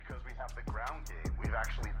ground game. We've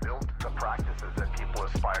actually built the practices that people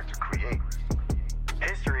aspire to create.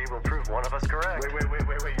 History will prove one of us correct. Wait.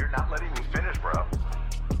 You're not letting me finish, bro.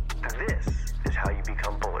 This is how you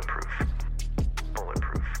become bulletproof.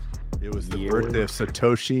 Bulletproof. It was the birthday of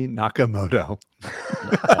Satoshi Nakamoto.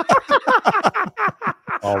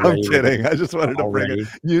 I'm kidding. I just wanted to bring it.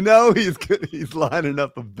 You know he's good. He's lining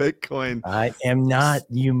up a Bitcoin. I am not,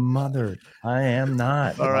 you mother. I am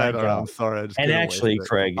not. All right. I'm sorry. And actually,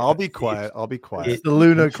 Craig, I'll be quiet. It's the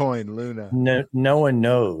Luna coin, Luna. No one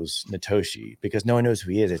knows Natoshi because no one knows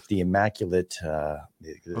who he is. It's the immaculate. I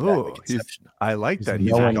like that.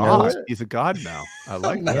 He's a god. He's a god now. I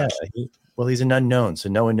like that. Yeah, he's an unknown, so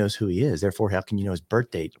no one knows who he is. Therefore, how can you know his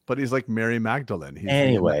birth date? But he's like Mary Magdalene.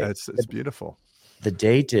 Anyway, it's beautiful. The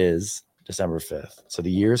date is December 5th. So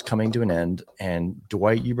the year is coming to an end. And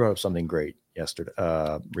Dwight, you brought up something great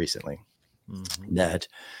recently. Mm-hmm. That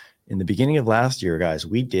in the beginning of last year, guys,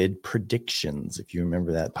 we did predictions. If you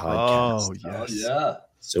remember that podcast. Oh, yes. Yeah.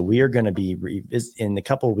 So we are going to be in a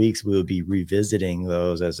couple of weeks. We will be revisiting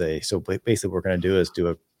those so basically what we're going to do is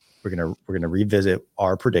we're going to revisit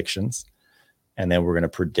our predictions. And then we're going to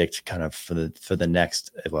predict kind of for the next.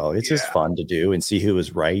 Well, it's just fun to do and see who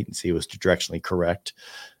was right and see who was directionally correct,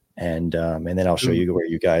 and then I'll show you where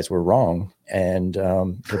you guys were wrong, and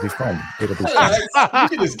it'll be fun. It'll be fun. You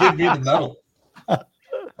can just give me the medal.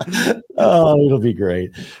 Oh, it'll be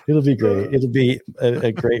great. It'll be great. It'll be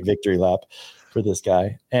a great victory lap for this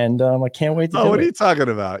guy, and I can't wait to. What are you talking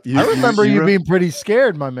about? I remember you being pretty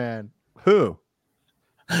scared, my man. Who?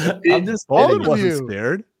 I'm just kidding. Wasn't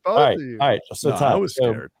scared. All right. So I was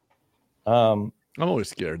scared. I'm always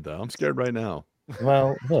scared, though. I'm scared right now.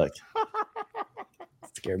 Well, look,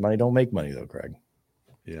 scared money don't make money, though, Craig.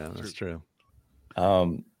 Yeah, that's true.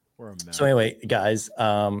 So anyway, guys,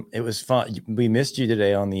 it was fun. We missed you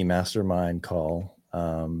today on the mastermind call.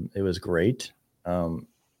 It was great.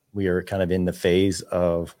 We are kind of in the phase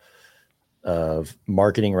of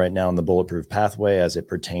marketing right now in the Bulletproof pathway as it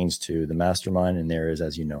pertains to the mastermind, and there is,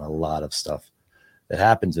 as you know, a lot of stuff that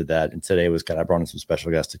happens with that. And today was I brought in some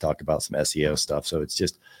special guests to talk about some SEO stuff. So it's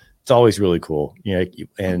always really cool,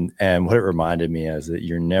 and what it reminded me is that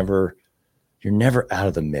you're never out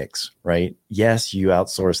of the mix, right? Yes, you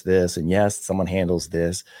outsource this, and yes, someone handles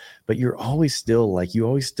this, but you're always still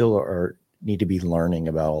need to be learning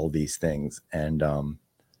about all these things. And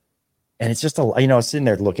it's just I was sitting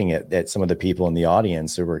there looking at some of the people in the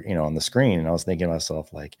audience who were, on the screen, and I was thinking to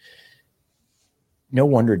myself, like, no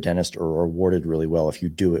wonder dentists are rewarded really well if you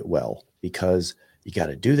do it well, because you got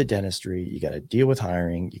to do the dentistry, you got to deal with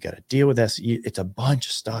hiring, you got to deal with SEO. It's a bunch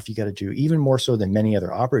of stuff you got to do, even more so than many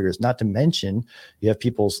other operators. Not to mention, you have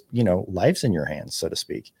people's, lives in your hands, so to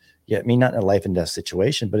speak. Yeah, I mean, not in a life and death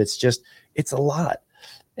situation, but it's a lot.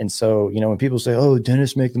 And so, when people say, "Oh,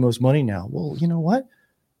 dentists make the most money now," well, you know what?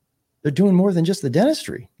 They're doing more than just the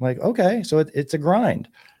dentistry. Like, okay, so it's a grind.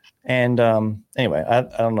 And anyway, I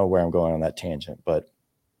don't know where I'm going on that tangent, but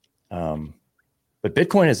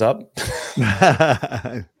Bitcoin is up.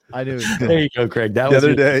 I do. There you go, Craig.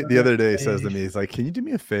 The other day he says to me, he's like, "Can you do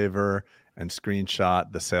me a favor and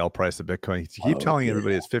screenshot the sale price of Bitcoin?" He keep telling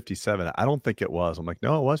everybody it's 57. I don't think it was. I'm like,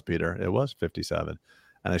 "No, it was, Peter. It was 57."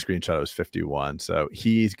 And I screenshot it was 51. So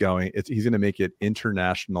he's going to make it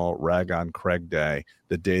International Rag on Craig Day,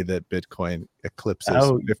 the day that Bitcoin eclipses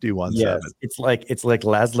 51.7. Yes. It's like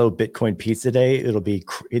Laszlo Bitcoin Pizza Day.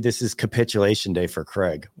 This is capitulation day for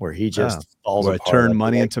Craig, where he just falls apart. I turn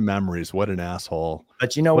money into memories. What an asshole.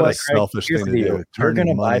 But you know what, a selfish thing to do. You're going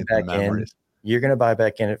to buy back in. You're going to buy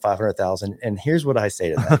back in at 500,000. And here's what I say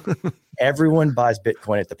to that. Everyone buys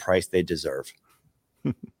Bitcoin at the price they deserve.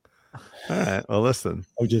 All right. Well, listen.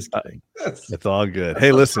 I'm just kidding. It's all good.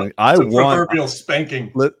 Hey, listen. I want proverbial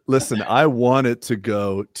spanking. Listen, I want it to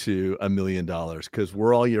go to $1 million because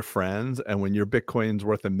we're all your friends, and when your Bitcoin's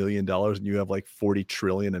worth $1 million and you have like 40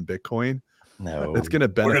 trillion in Bitcoin, it's going to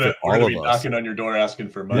benefit all of us. We're going to be knocking on your door asking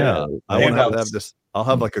for money. Yeah, I want to have this. I'll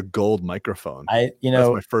have like a gold microphone. That's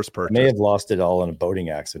my first purchase. I may have lost it all in a boating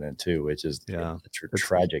accident too, which is a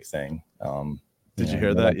tragic thing. Did you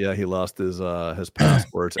hear that? Yeah, he lost his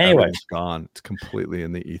passports. Anyway, it's gone. It's completely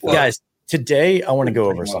in the ether. Guys, today I want to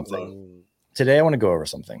go over something.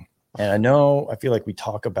 And I feel like we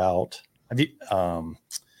talk about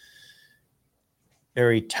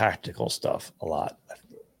very tactical stuff a lot.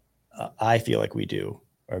 I feel like we do,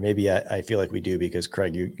 or maybe I feel like we do because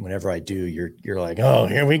Craig, whenever I do, you're like, "Oh,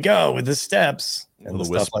 here we go with the steps and the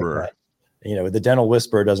stuff like that." The dental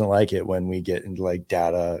whisperer doesn't like it when we get into like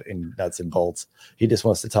data and nuts and bolts. He just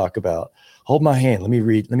wants to talk about, hold my hand. Let me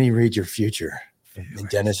read your future in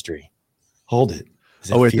dentistry. Hold it.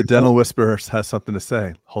 Oh, wait, the dental whisperer has something to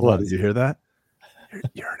say. Hold What on. is Did you hear that?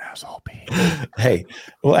 You're an asshole, Pete. Hey,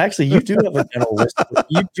 well, actually, you do have a dental whisper.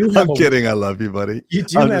 You do have I'm kidding. I love you, buddy. You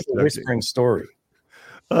do I'm have just a joking. whispering story.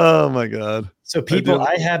 Oh my God. So people, do.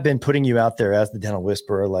 I have been putting you out there as the dental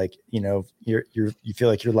whisperer. Like, you know, you feel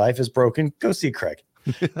like your life is broken. Go see Craig.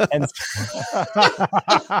 And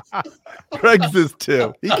Craig's is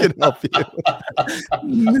too. He can help you.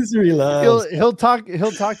 misery loves. he'll talk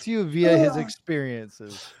to you via his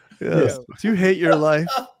experiences. Yes. Do you hate your life?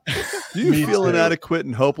 Do you Me feel too. inadequate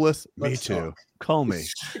and hopeless? Let's Me too. talk. Call me.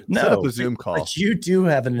 Set No, up a Zoom call. but you do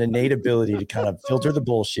have an innate ability to kind of filter the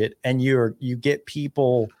bullshit, and you get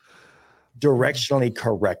people directionally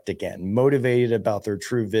correct again, motivated about their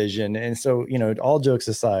true vision. And so, you know, all jokes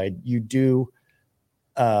aside, you do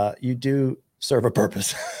serve a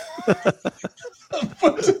purpose.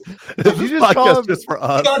 Did you just call him, just for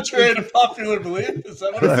us? Contrary to popular belief, is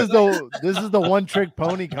that what this is the one trick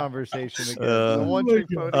pony conversation again. The one trick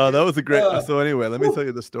pony. Oh, that was a great. Uh, So anyway, let me tell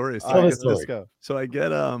you the story. So All right, I let's get go. So I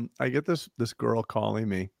get this girl calling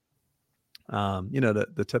me. You know,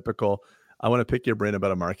 the typical, I want to pick your brain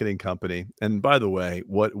about a marketing company. And by the way,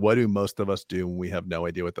 what do most of us do when we have no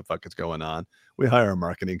idea what the fuck is going on? We hire a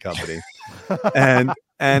marketing company.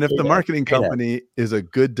 And if the marketing company is a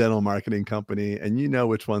good dental marketing company, and you know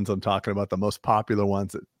which ones I'm talking about, the most popular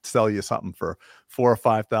ones that sell you something for $4,000 or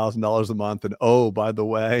 $5,000 a month, and oh, by the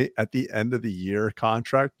way, at the end of the year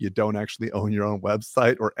contract, you don't actually own your own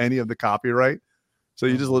website or any of the copyright. So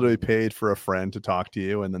you just literally paid for a friend to talk to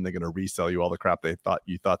you, and then they're going to resell you all the crap they thought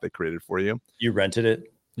they created for you. You rented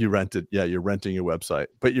it. You rented, yeah, you're renting your website,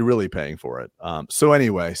 but you're really paying for it. So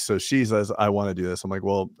anyway, so she says, I want to do this. I'm like,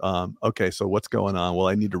 well, okay, so what's going on? Well,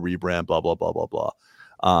 I need to rebrand, blah, blah, blah, blah, blah.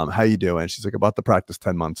 How you doing? She's like, I bought the practice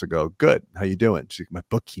 10 months ago. Good. How you doing? She's like, my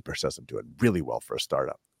bookkeeper says I'm doing really well for a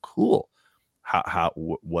startup. Cool.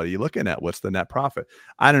 What are you looking at? What's the net profit?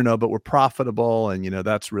 I don't know, but we're profitable. And, you know,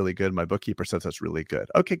 that's really good. My bookkeeper says that's really good.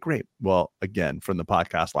 Okay, great. Well, again, from the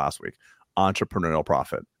podcast last week, entrepreneurial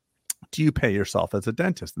profit. Do you pay yourself as a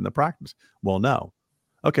dentist in the practice? Well, no.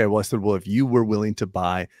 Okay. Well, I said, well, if you were willing to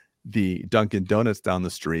buy the Dunkin' Donuts down the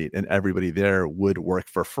street and everybody there would work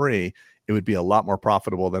for free, it would be a lot more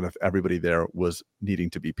profitable than if everybody there was needing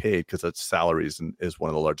to be paid, because that's salaries and is one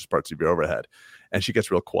of the largest parts of your overhead. And she gets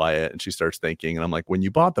real quiet and she starts thinking. And I'm like, when you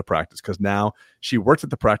bought the practice, because now she worked at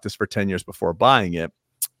the practice for 10 years before buying it.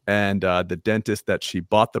 And the dentist that she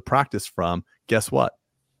bought the practice from, guess what?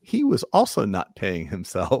 He was also not paying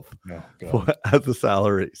himself as a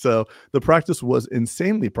salary. So the practice was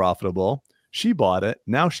insanely profitable. She bought it.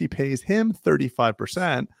 Now she pays him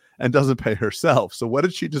 35% and doesn't pay herself. So what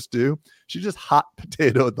did she just do? She just hot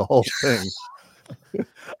potatoed the whole thing.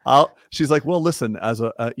 She's like, well, listen, as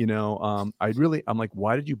I'm like,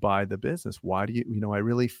 why did you buy the business? Why do I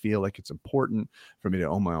really feel like it's important for me to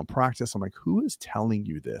own my own practice. I'm like, who is telling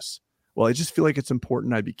you this? Well, I just feel like it's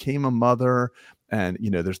important. I became a mother, and,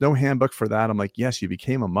 you know, there's no handbook for that. I'm like, yes, you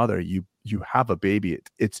became a mother. You have a baby.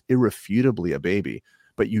 It's irrefutably a baby,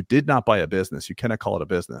 but you did not buy a business. You cannot call it a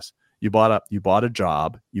business. You bought a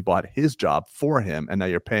job. You bought his job for him, and now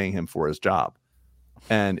you're paying him for his job.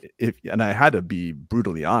 And I had to be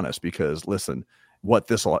brutally honest, because listen,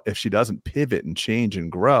 if she doesn't pivot and change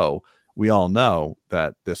and grow, we all know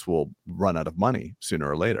that this will run out of money sooner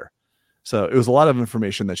or later. So it was a lot of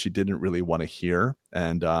information that she didn't really want to hear.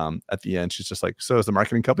 And at the end, she's just like, so is the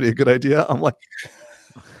marketing company a good idea? I'm like,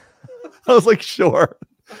 I was like, sure,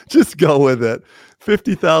 just go with it.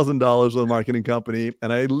 $50,000 with a marketing company.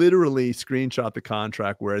 And I literally screenshot the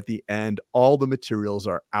contract where at the end, all the materials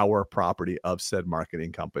are our property of said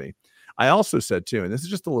marketing company. I also said too, and this is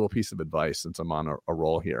just a little piece of advice since I'm on a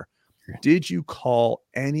roll here. Did you call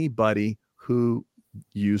anybody who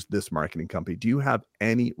used this marketing company? Do you have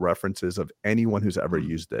any references of anyone who's ever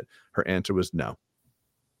used it? Her answer was no.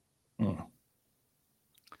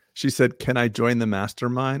 She said, can I join the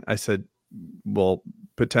mastermind? I said, well,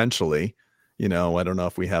 potentially. You know, I don't know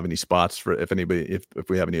if we have any spots for if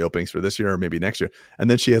we have any openings for this year or maybe next year. And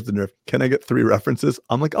then she has the nerve, can I get 3 references?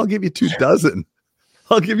 I'm like, I'll give you 2 dozen.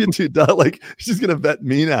 I'll give you 2 dozen. Like, she's going to vet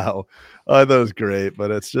me now. I thought it was great,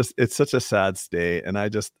 but it's such a sad state. And I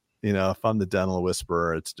just, you know, if I'm the dental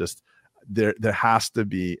whisperer, it's just, there has to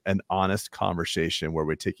be an honest conversation where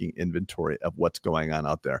we're taking inventory of what's going on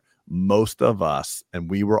out there. Most of us, and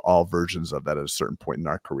we were all versions of that at a certain point in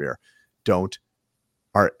our career,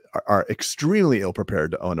 are extremely ill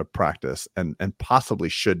prepared to own a practice and possibly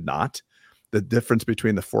should not. The difference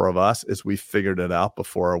between the 4 of us is we figured it out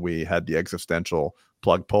before we had the existential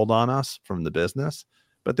plug pulled on us from the business.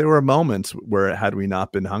 But there were moments where had we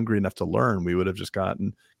not been hungry enough to learn, we would have just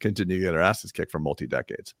continued to get our asses kicked for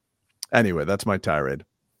multi-decades. Anyway, that's my tirade.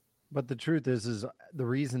 But the truth is the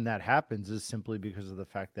reason that happens is simply because of the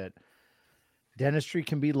fact that dentistry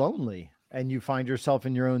can be lonely and you find yourself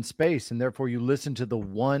in your own space. And therefore you listen to the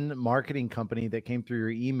one marketing company that came through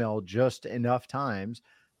your email just enough times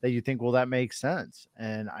that you think, well, that makes sense.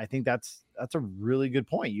 And I think that's a really good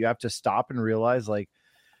point. You have to stop and realize, like,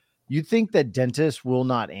 you think that dentists will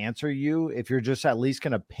not answer you if you're just at least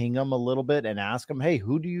going to ping them a little bit and ask them, hey,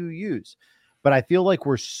 who do you use? But I feel like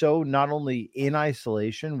we're so not only in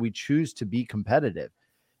isolation, we choose to be competitive.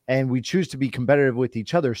 And we choose to be competitive with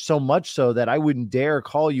each other, so much so that I wouldn't dare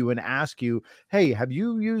call you and ask you, hey, have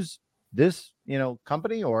you used this,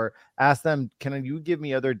 company? Or ask them, can you give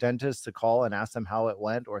me other dentists to call and ask them how it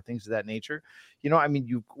went, or things of that nature?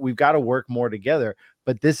 We've got to work more together.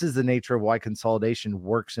 But this is the nature of why consolidation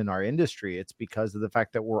works in our industry. It's because of the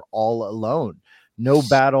fact that we're all alone. No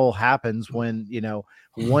battle happens when,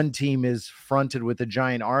 one team is fronted with a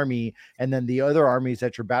giant army, and then the other armies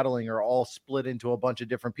that you're battling are all split into a bunch of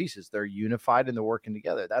different pieces. They're unified and they're working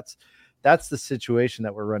together. That's the situation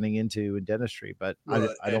that we're running into in dentistry. But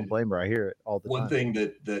I don't blame her. I hear it all the time. One thing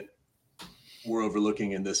that we're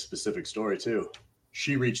overlooking in this specific story too,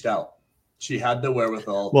 she reached out. She had the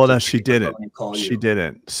wherewithal. Well, no, she didn't. She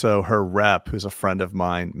didn't. So her rep, who's a friend of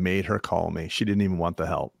mine, made her call me. She didn't even want the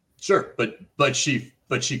help. Sure, but she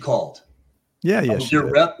called. Yeah.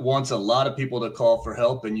 Your rep wants a lot of people to call for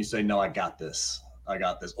help, and you say, "No, I got this.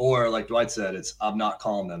 Or like Dwight said, I'm not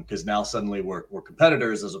calling them, because now suddenly we're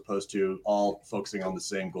competitors as opposed to all focusing on the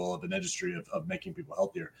same goal of an industry of making people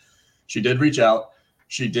healthier. She did reach out.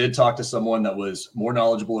 She did talk to someone that was more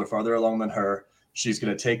knowledgeable or farther along than her. She's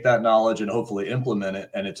going to take that knowledge and hopefully implement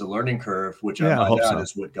it. And it's a learning curve, which I might add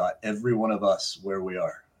is what got every one of us where we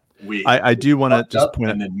are. I do want to just point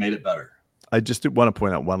out, and then made it better. I just want to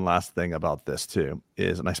point out one last thing about this too,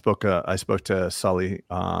 and I spoke to Sully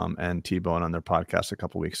and T-Bone on their podcast a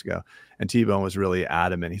couple of weeks ago, and T-Bone was really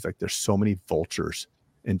adamant. He's like, there's so many vultures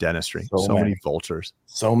in dentistry, so many vultures,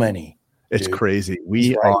 so many. It's crazy.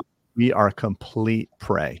 We are complete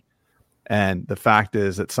prey. And the fact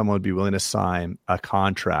is that someone would be willing to sign a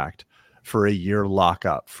contract for a year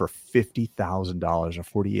lockup for $50,000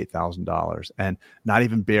 or $48,000 and not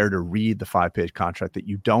even bear to read the 5-page contract that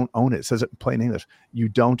you don't own it. It says it in plain English. You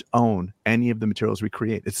don't own any of the materials we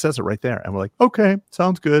create. It says it right there. And we're like, okay,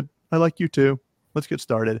 sounds good. I like you too. Let's get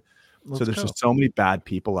started. So there's just so many bad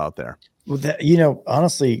people out there. Well,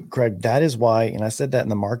 honestly, Craig, that is why, and I said that in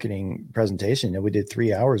the marketing presentation, we did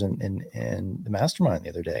 3 hours in the mastermind the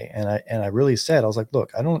other day. And I really said, I was like,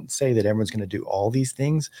 look, I don't say that everyone's going to do all these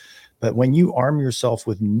things, but when you arm yourself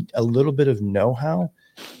with a little bit of know-how,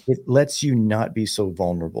 it lets you not be so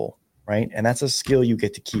vulnerable, right? And that's a skill you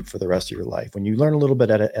get to keep for the rest of your life. When you learn a little bit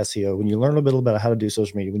at SEO, when you learn a little bit about how to do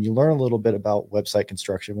social media, when you learn a little bit about website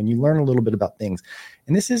construction, when you learn a little bit about things,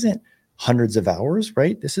 and this isn't hundreds of hours,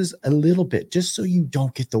 right? This is a little bit, just so you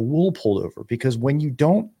don't get the wool pulled over, because when you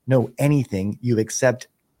don't know anything, you accept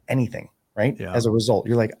anything, right? Yeah. As a result,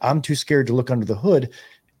 you're like, I'm too scared to look under the hood.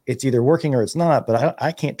 It's either working or it's not, but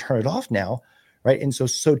I can't turn it off now, right? And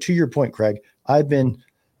so to your point, Craig, I've been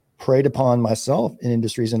preyed upon myself in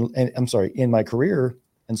industries and I'm sorry, in my career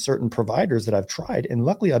and certain providers that I've tried. And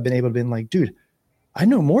luckily I've been able to be like, dude, I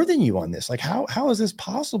know more than you on this. Like, how is this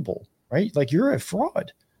possible? Right? Like, you're a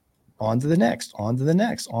fraud. On to the next, on to the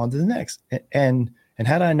next, on to the next. And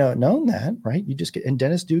had I known that, right, you just get, and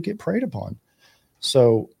dentists do get preyed upon.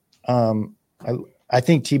 So I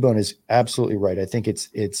think T-Bone is absolutely right. I think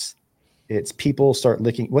it's people start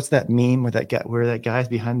licking. What's that meme with that guy, where that guy's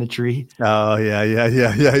behind the tree? Oh yeah.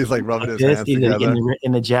 He's like rubbing his hands together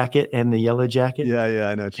in the jacket and the yellow jacket. Yeah.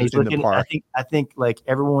 I know. He's looking, the park. I think like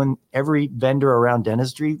every vendor around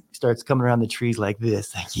dentistry starts coming around the trees like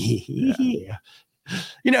this. Like, yeah.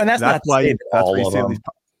 And that's not why all of them.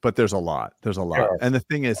 But there's a lot. Sure. And the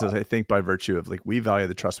thing is I think by virtue of, like, we value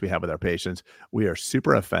the trust we have with our patients, we are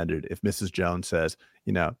super offended if Mrs. Jones says,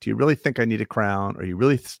 do you really think I need a crown? Or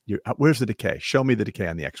where's the decay? Show me the decay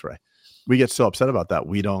on the x-ray. We get so upset about that.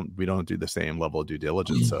 We don't do the same level of due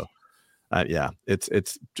diligence. So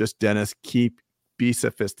it's just, dentists, be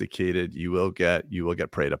sophisticated. You will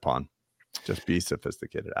get preyed upon. Just be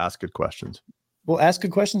sophisticated. Ask good questions. Well, ask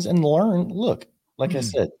good questions and learn. Look, like I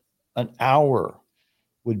said, an hour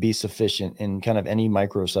would be sufficient in kind of any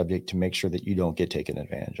micro subject to make sure that you don't get taken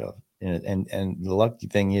advantage of. And the lucky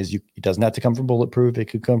thing is, it doesn't have to come from Bulletproof. It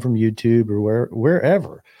could come from YouTube or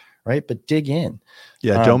wherever, right? But dig in.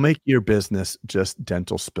 Yeah, don't make your business just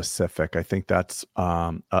dental specific. I think that's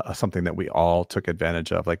something that we all took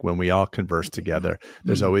advantage of. Like when we all converse together,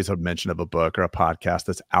 there's always a mention of a book or a podcast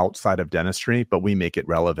that's outside of dentistry, but we make it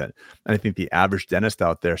relevant. And I think the average dentist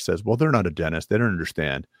out there says, well, they're not a dentist. They don't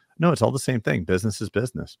understand. No, it's all the same thing. Business is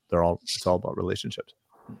business. It's all about relationships.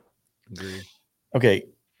 Agreed. Okay.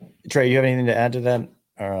 Trey, you have anything to add to that?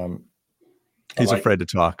 He's afraid to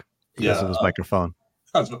talk because Yeah, of his microphone.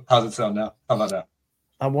 How's it sound now? How about now?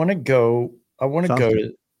 I want to go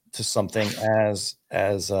Sounds to something as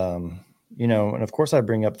you know, and of course I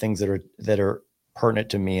bring up things that are pertinent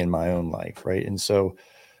to me in my own life, right? And so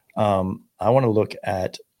I want to look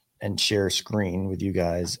at and share a screen with you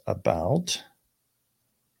guys about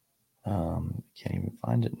can't even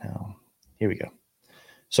find it now. Here we go.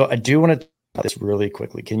 So I do want to talk this really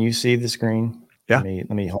quickly. Can you see the screen? Yeah. Let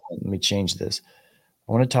me change this.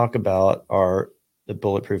 I want to talk about the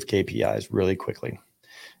Bulletproof KPIs really quickly.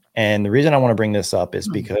 And the reason I want to bring this up is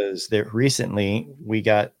because recently maybe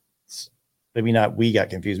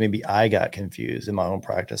I got confused in my own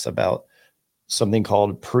practice about something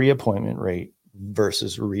called pre-appointment rate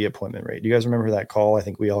versus reappointment rate. Do you guys remember that call? I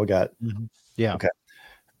think we all got. Mm-hmm. Yeah. Okay.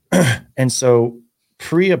 And so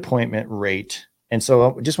pre-appointment rate. And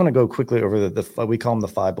so I just want to go quickly over we call them the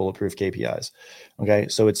 5 Bulletproof KPIs. Okay.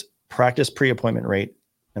 So it's practice pre-appointment rate.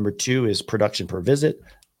 Number 2 is production per visit.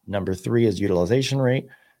 Number 3 is utilization rate.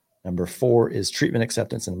 Number 4 is treatment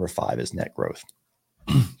acceptance. And number 5 is net growth.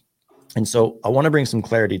 And so I want to bring some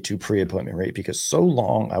clarity to pre-appointment rate because so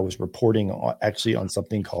long I was reporting on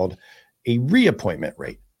something called a reappointment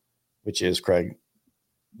rate, which is, Craig,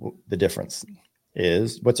 the difference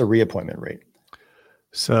is, what's a reappointment rate?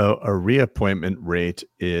 So a reappointment rate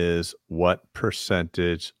is what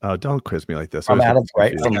percentage? Oh, don't quiz me like this. From out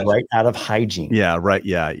of hygiene. Yeah, right.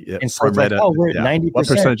 Yeah. And so it's like, we're at 90%. What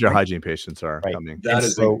percentage of hygiene patients are coming?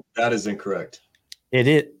 That is incorrect. It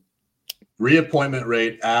is. Reappointment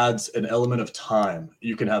rate adds an element of time.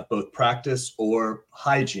 You can have both practice or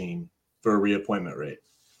hygiene for a reappointment rate.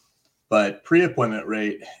 But pre-appointment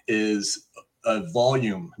rate is a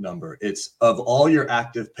volume number. It's of all your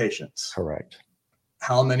active patients. Correct.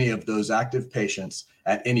 How many of those active patients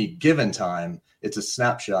at any given time, it's a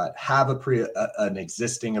snapshot, have an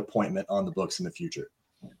existing appointment on the books in the future.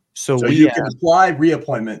 So you can apply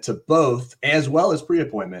reappointment to both, as well as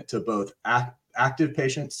pre-appointment to both active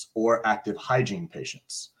patients or active hygiene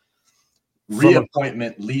patients.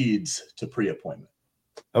 Reappointment leads to pre-appointment.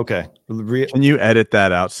 Okay. Can you edit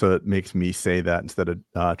that out so it makes me say that instead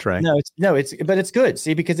of Trey? But it's good.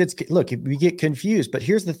 See, because look, we get confused, but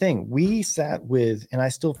here's the thing. We sat with Dental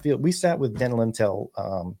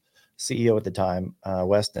Intel CEO at the time,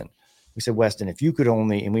 Weston. We said, Weston, if you could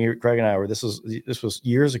only, Craig and I were, this was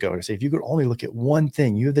years ago, to say, if you could only look at one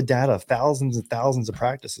thing, you have the data of thousands and thousands of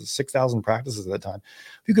practices, 6,000 practices at the time.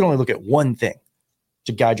 If you could only look at one thing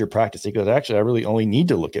to guide your practice, he goes, actually, I really only need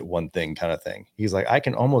to look at one thing, kind of thing. He's like, I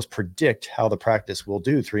can almost predict how the practice will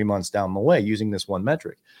do 3 months down the way using this one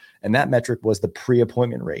metric. And that metric was the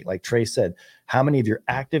pre-appointment rate. Like Trey said, how many of your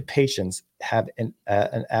active patients have an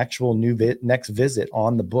actual next visit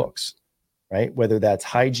on the books, right? Whether that's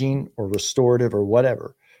hygiene or restorative or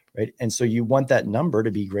whatever, right? And so you want that number to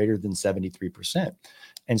be greater than 73%.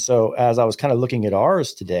 And so as I was kind of looking at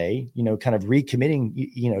ours today, kind of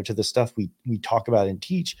recommitting, to the stuff we talk about and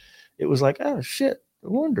teach, it was like, oh shit, I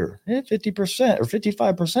wonder, 50% or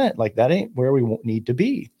 55%, like that ain't where we need to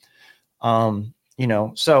be.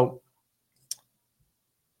 So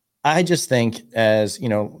I just think as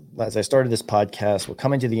I started this podcast, we're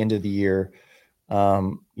coming to the end of the year.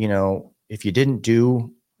 If you didn't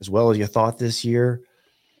do as well as you thought this year,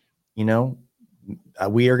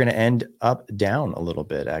 we are going to end up down a little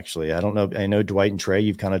bit, actually. I don't know. I know Dwight and Trey,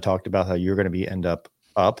 you've kind of talked about how you're going to end up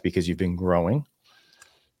because you've been growing.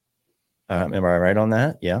 Am I right on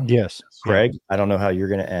that? Yeah. Yes. Craig, I don't know how you're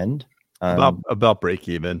going to end. About break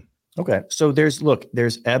even. Okay. So there's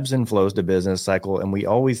ebbs and flows to business cycle. And we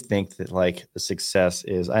always think that like the success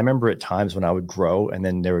is, I remember at times when I would grow and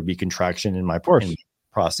then there would be contraction in my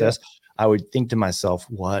process. Yeah. I would think to myself,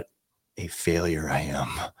 what a failure I am.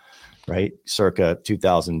 Right. Circa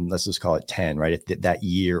 2000, let's just call it 10, right? If that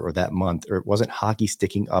year or that month, or it wasn't hockey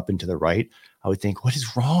sticking up and to the right, I would think, what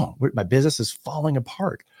is wrong? My business is falling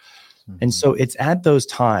apart. Mm-hmm. And so it's at those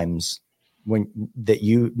times that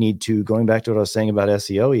you need to, going back to what I was saying about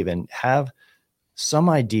SEO, even have some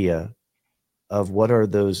idea of what are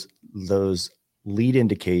those lead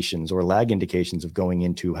indications or lag indications of going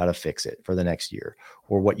into how to fix it for the next year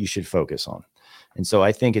or what you should focus on. And so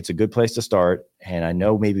I think it's a good place to start. And I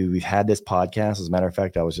know maybe we've had this podcast. As a matter of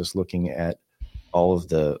fact, I was just looking at all of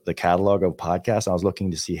the catalog of podcasts. I was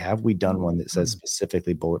looking to see, have we done one that says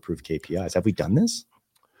specifically bulletproof KPIs? Have we done this?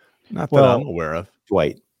 Not that I'm aware of.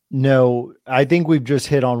 Dwight. No, I think we've just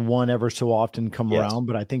hit on one ever so often come Yes. around,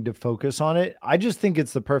 but I think to focus on it, I just think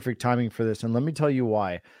it's the perfect timing for this. And let me tell you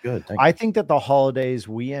why. Good. Thank I you. think that the holidays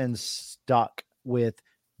we end stuck with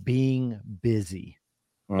being busy.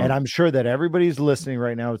 And I'm sure that everybody's listening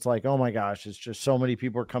right now. It's like, oh my gosh, it's just so many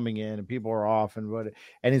people are coming in and people are off and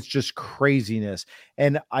it's just craziness.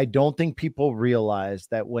 And I don't think people realize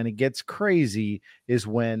that when it gets crazy is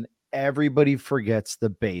when everybody forgets the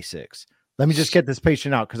basics. Let me just get this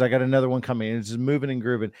patient out because I got another one coming in. It's just moving and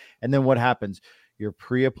grooving. And then what happens? Your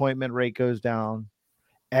pre-appointment rate goes down.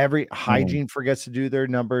 Every hygiene forgets to do their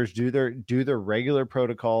numbers, do their regular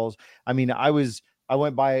protocols. I mean, I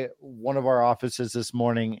went by one of our offices this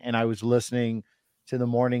morning and I was listening to the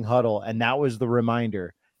morning huddle, and that was the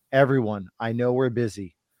reminder. Everyone, I know we're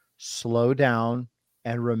busy. Slow down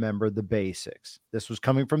and remember the basics. This was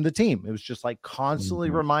coming from the team. It was just like constantly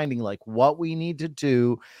reminding like what we need to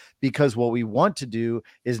do, because what we want to do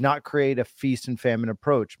is not create a feast and famine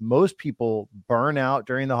approach. Most people burn out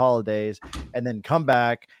during the holidays and then come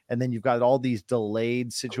back, and then you've got all these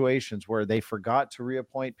delayed situations where they forgot to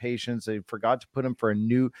reappoint patients. They forgot to put them for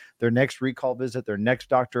their next recall visit, their next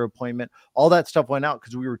doctor appointment. All that stuff went out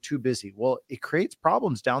because we were too busy. Well, it creates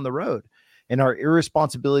problems down the road. And our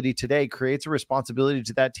irresponsibility today creates a responsibility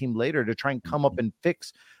to that team later to try and come up and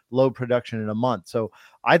fix low production in a month. So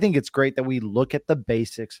I think it's great that we look at the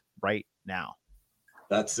basics right now.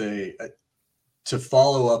 That's to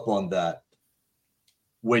follow up on that.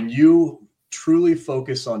 When you truly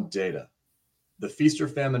focus on data, the feast or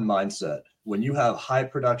famine mindset, when you have high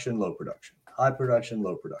production, low production, high production,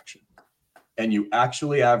 low production, and you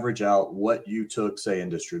actually average out what you took, say, in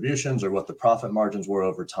distributions or what the profit margins were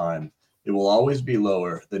over time, it will always be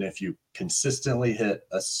lower than if you consistently hit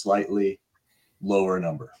a slightly lower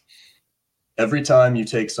number. Every time you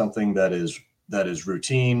take something that is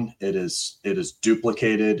routine, it is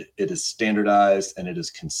duplicated, it is standardized, and it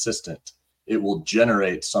is consistent, it will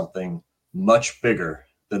generate something much bigger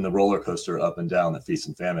than the roller coaster up and down that feast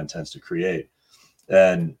and famine tends to create.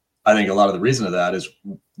 And I think a lot of the reason of that is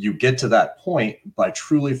you get to that point by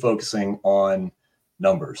truly focusing on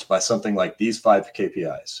numbers, by something like these 5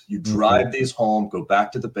 KPIs. You drive these home, go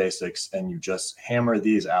back to the basics, and you just hammer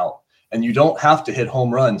these out. And you don't have to hit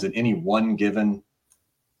home runs in any one given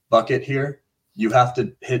bucket here. You have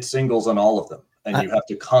to hit singles on all of them, and you have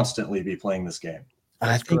to constantly be playing this game.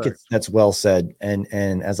 I think that's well said. And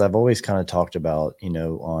as I've always kind of talked about,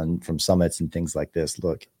 from summits and things like this,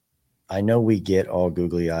 look, I know we get all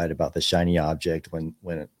googly eyed about the shiny object when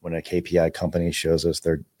a KPI company shows us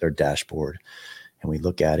their dashboard. And we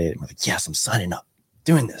look at it and we're like, yes, I'm signing up,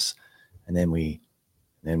 doing this. And then we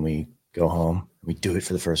go home, we do it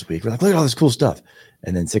for the first week. We're like, look at all this cool stuff.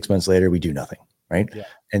 And then 6 months later, we do nothing. Right. Yeah.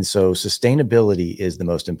 And so sustainability is the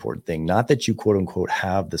most important thing. Not that you quote unquote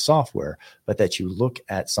have the software, but that you look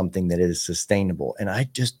at something that is sustainable. And I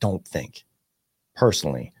just don't think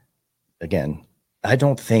personally, again, I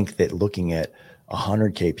don't think that looking at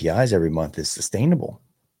 100 KPIs every month is sustainable,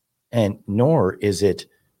 and nor is it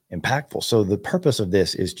impactful. So the purpose of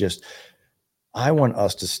this is just, I want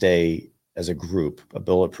us to stay as a group, a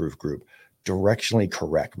bulletproof group, directionally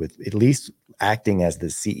correct, with at least acting as the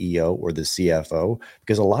CEO or the CFO,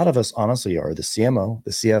 because a lot of us honestly are the CMO,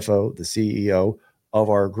 the CFO, the CEO of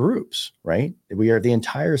our groups, right? We are the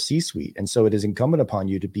entire C-suite. And so it is incumbent upon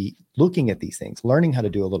you to be looking at these things, learning how to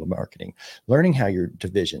do a little marketing, learning how your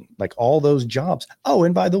division, like all those jobs. Oh,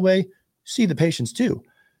 and by the way, see the patients too.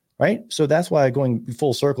 Right. So that's why, going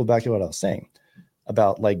full circle back to what I was saying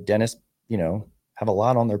about, like, dentists, have a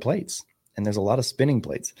lot on their plates, and there's a lot of spinning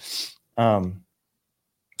plates.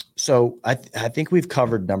 So I think we've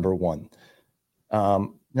covered number one.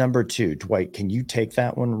 Number two, Dwight, can you take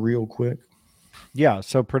that one real quick? Yeah.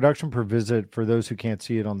 So production per visit, for those who can't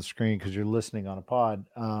see it on the screen because you're listening on a pod.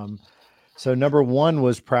 So number one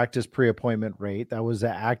was practice pre-appointment rate. That was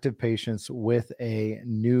the active patients with a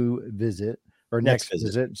new visit. Or next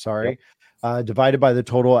visit, sorry, yep. Divided by the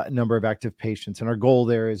total number of active patients. And our goal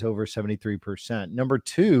there is over 73%. Number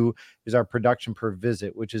two is our production per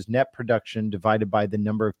visit, which is net production divided by the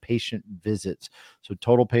number of patient visits. So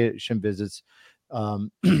total patient visits. And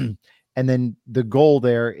then the goal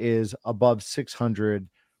there is above 600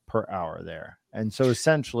 per hour there. And so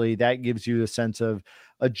essentially that gives you a sense of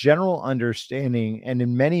a general understanding. And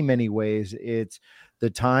in many, many ways, it's the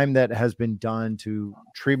time that has been done to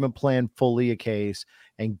treatment plan fully a case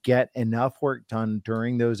and get enough work done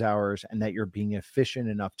during those hours, and that you're being efficient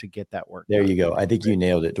enough to get that work There done. you go. I think you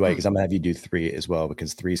nailed it, Dwight, because I'm going to have you do 3 as well,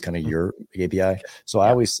 because 3 is kind of your KPI. So I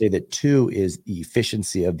always say that 2 is the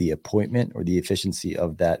efficiency of the appointment, or the efficiency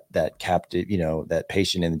of that captive, that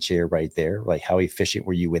patient in the chair right there. Like, how efficient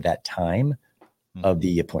were you with that time of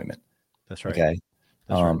the appointment? That's right. Okay.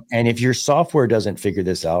 That's right. And if your software doesn't figure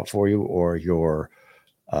this out for you, or your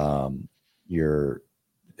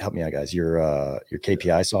help me out, guys, your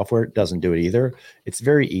KPI software doesn't do it either, it's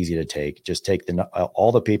very easy to take. Just take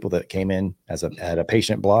all the people that came in at a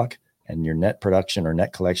patient block, and your net production or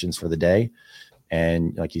net collections for the day.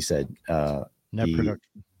 And like you said, the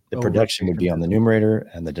production would be on the numerator,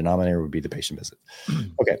 and the denominator would be the patient visit.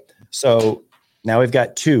 Okay. So now we've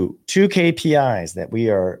got two KPIs that we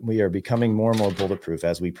are becoming more and more bulletproof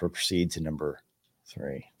as we proceed to number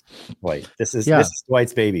 3. Dwight, this is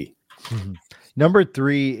Dwight's baby. Mm-hmm. Number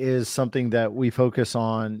 3 is something that we focus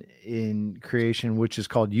on in creation, which is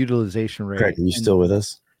called utilization rate. Craig, are you still with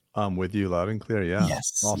us? I'm with you loud and clear. Yeah.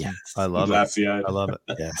 Yes. Awesome. Yes. I love it. Glassy-eyed. I love it.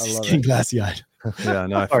 Yes. I love Getting it. glassy-eyed. Yeah.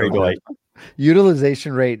 No, I Sorry, feel Dwight.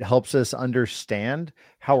 Utilization rate helps us understand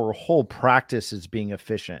how our whole practice is being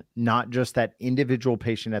efficient, not just that individual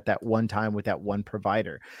patient at that one time with that one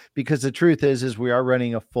provider. Because the truth is we are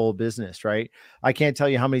running a full business, right? I can't tell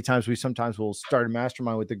you how many times we sometimes will start a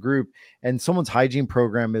mastermind with a group, and someone's hygiene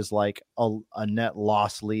program is like a net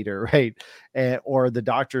loss leader, right? Or the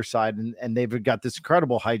doctor side, and they've got this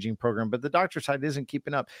incredible hygiene program, but the doctor side isn't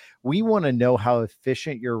keeping up. We want to know how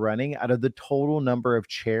efficient you're running out of the total number of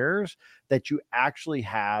chairs that you actually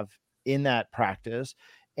have in that practice,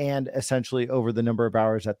 and essentially over the number of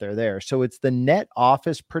hours that they're there. So it's the net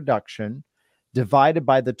office production divided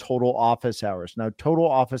by the total office hours. Now, total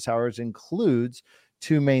office hours includes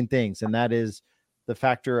 2 main things, and that is the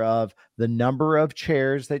factor of the number of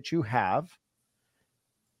chairs that you have,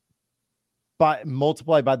 but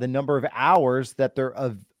multiplied by the number of hours that they're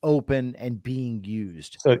open and being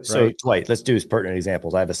used. So Dwight, let's do pertinent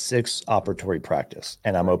examples. I have a 6 operatory practice,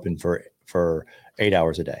 and I'm open for 8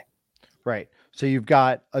 hours a day. Right. So you've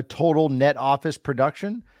got a total net office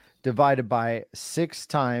production divided by 6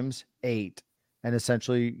 times 8. And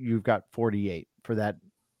essentially you've got 48 for that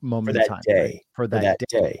moment of time. Day. Right? For that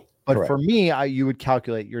day. But Correct. for me, you would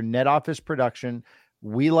calculate your net office production.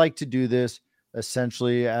 We like to do this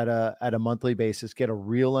essentially at a monthly basis, get a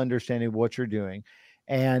real understanding of what you're doing.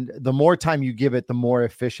 And the more time you give it, the more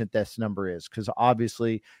efficient this number is, because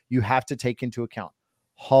obviously you have to take into account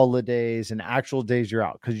holidays and actual days you're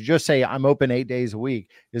out. Because you just say I'm open 8 days a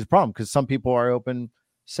week is a problem, because some people are open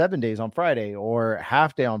 7 days on Friday or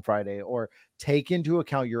half day on Friday. Or take into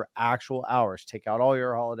account your actual hours, take out all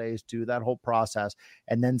your holidays, do that whole process,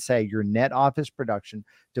 and then say your net office production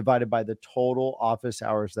divided by the total office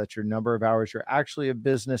hours. That's your number of hours you're actually a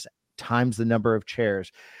business times the number of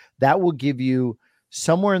chairs. That will give you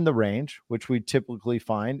somewhere in the range, which we typically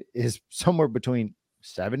find is somewhere between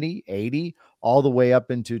 70, 80, all the way up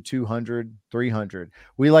into 200, 300.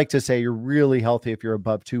 We like to say you're really healthy if you're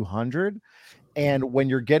above 200. And when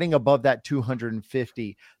you're getting above that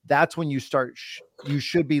 250, that's when you start, you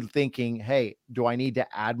should be thinking, hey, do I need to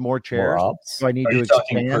add more chairs? Do I need to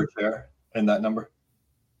expand? Per chair in that number?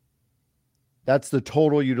 That's the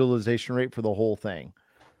total utilization rate for the whole thing.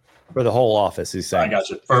 For the whole office, he's saying. I got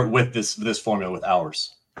you. With this formula with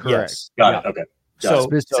hours. Correct. Yes. Got it. Okay. So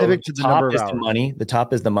specific to the number of hours. The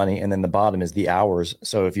top is the money, and then the bottom is the hours.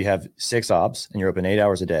 So if you have 6 ops and you're open 8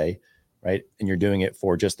 hours a day, right, and you're doing it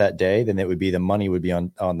for just that day, then it would be the money would be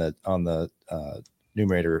on the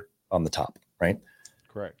numerator on the top, right?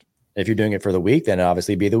 Correct. If you're doing it for the week, then it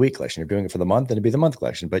obviously be the week collection. If you're doing it for the month, then it'd be the month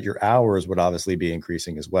collection. But your hours would obviously be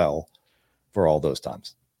increasing as well for all those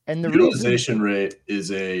times. And the utilization rate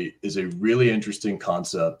is a really interesting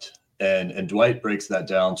concept. And Dwight breaks that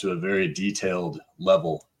down to a very detailed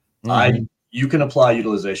level. Mm-hmm. You can apply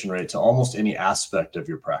utilization rate to almost any aspect of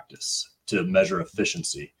your practice to measure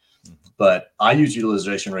efficiency. But I use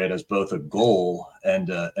utilization rate as both a goal and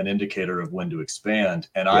an indicator of when to expand.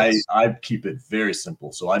 And yes. I keep it very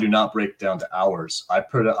simple. So I do not break down to hours.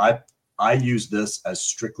 I use this as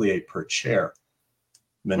strictly a per chair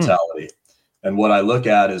mentality. And what I look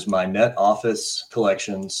at is my net office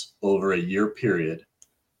collections over a year period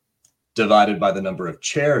divided by the number of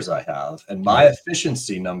chairs I have. And my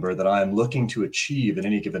efficiency number that I'm looking to achieve in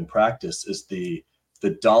any given practice is the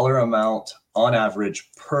dollar amount on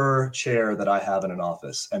average per chair that I have in an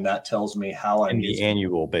office. And that tells me how I'm the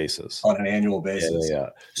annual basis. On an annual basis. Yeah.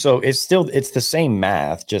 So it's the same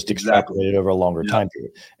math, just extrapolated over a longer time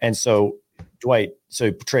period. And so Dwight,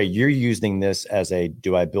 so Trey, you're using this as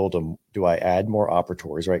do I add more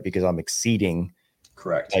operatories, right? Because I'm exceeding.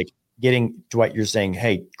 Correct. Like Dwight, you're saying,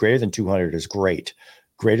 hey, greater than 200 is great.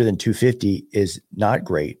 Greater than 250 is not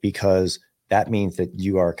great, because that means that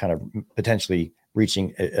you are kind of potentially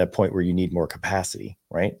reaching a point where you need more capacity,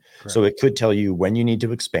 right? Correct. So it could tell you when you need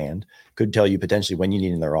to expand, could tell you potentially when you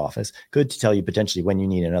need another office, could tell you potentially when you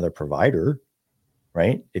need another provider,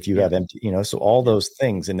 right? If you have empty, so all those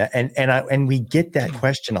things, and we get that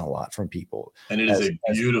question a lot from people. And it is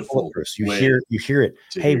a beautiful you hear it.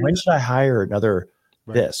 Hey, when should I hire another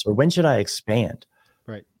this, or when should I expand?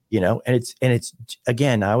 Right. And it's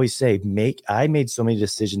again, I always say, I made so many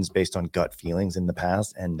decisions based on gut feelings in the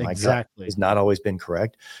past, and my gut has not always been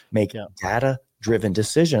correct. Make data driven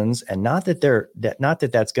decisions, and not that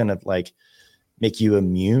that's going to like make you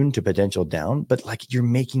immune to potential down, but like you're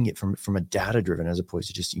making it from a data driven, as opposed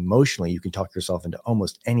to just emotionally. You can talk yourself into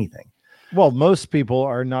almost anything. Well, most people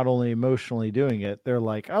are not only emotionally doing it, they're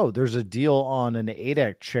like, oh, there's a deal on an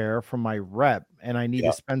 8X chair from my rep, and I need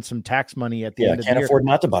to spend some tax money at the end of the year. Can't afford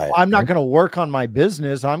not to buy it. I'm not going to work on my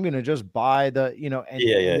business. I'm going to just buy the, and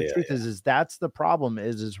the truth is that's the problem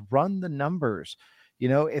is run the numbers.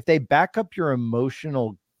 If they back up your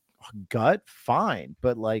emotional gut, fine,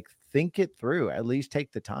 but like think it through, at least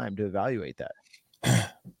take the time to evaluate that.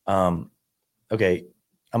 Okay.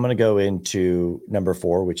 I'm going to go into number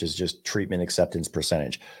 4, which is just treatment acceptance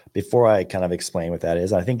percentage. Before I kind of explain what that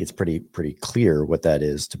is, I think it's pretty clear what that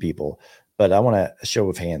is to people, but I want a show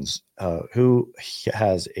of hands. Who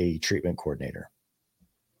has a treatment coordinator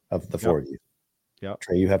of the 4 of you? Yeah.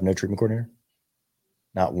 Trey, you have no treatment coordinator?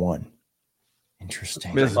 Not one.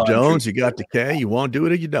 Interesting. Mrs. Jones, you got the K. You won't do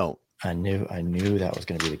it or you don't. I knew that was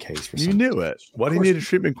going to be the case for you. Knew it. Why do you need a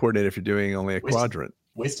treatment coordinator if you're doing only a quadrant?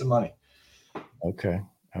 Waste of money. Okay.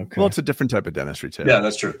 Well, it's a different type of dentistry too. Yeah,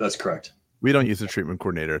 that's true. That's correct. We don't use a treatment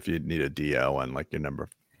coordinator if you need a DO on like your number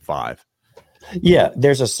 5. Yeah,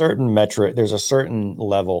 there's a certain metric. There's a certain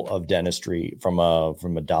level of dentistry from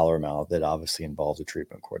a dollar amount that obviously involves a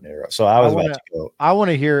treatment coordinator. So I want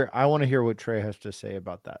to hear what Trey has to say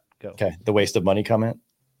about that. Go. Okay, the waste of money comment.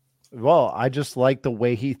 Well, I just like the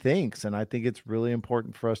way he thinks, and I think it's really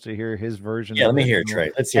important for us to hear his version. Yeah, let me hear it, Trey.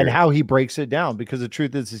 Let's hear and how he breaks it down, because the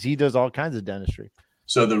truth is he does all kinds of dentistry.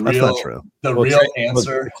 So the real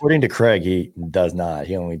answer, according to Craig, he does not.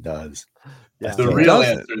 He only does. Yeah. The real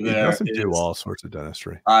answer there he doesn't do all sorts of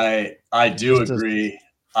dentistry. I do agree.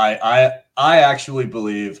 I actually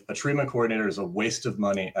believe a treatment coordinator is a waste of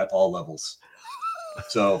money at all levels.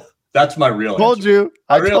 So that's my real answer.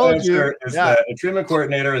 My real answer is that a treatment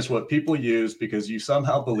coordinator is what people use because you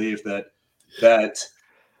somehow believe that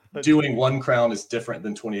doing 1 crown is different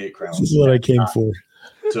than 28 crowns. This is what I came for.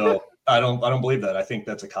 So I don't believe that. I think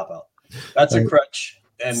that's a cop-out. That's a crutch.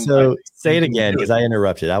 And so say it again, because I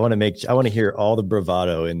interrupted. I want to hear all the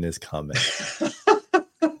bravado in this comment.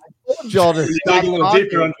 Y'all to dig a little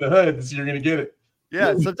deeper under the hood, so you're going to get it.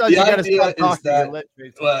 Yeah, sometimes you got to stop talking.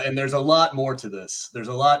 Well, and there's a lot more to this. There's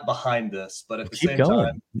a lot behind this, but at the same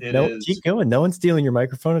time, keep going. No one's stealing your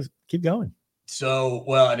microphone. Keep going. So,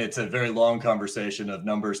 well, and it's a very long conversation of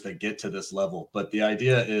numbers that get to this level. But the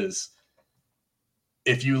idea is,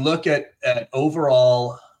 if you look at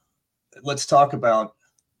overall, let's talk about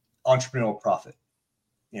entrepreneurial profit.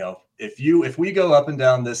 If we go up and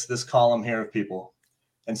down this column here of people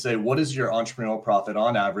and say, what is your entrepreneurial profit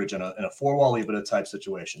on average in a 4-wall EBITDA type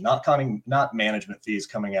situation? Not counting, not management fees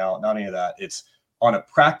coming out, not any of that. It's on a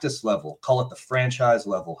practice level, call it the franchise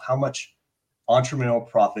level. How much entrepreneurial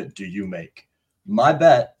profit do you make? My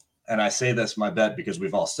bet, and I say this, my bet, because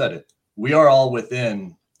we've all said it, we are all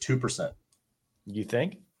within 2%. You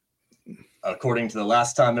think? According to the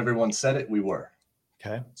last time everyone said it, we were.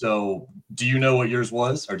 Okay. So do you know what yours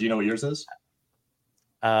was, or do you know what yours is?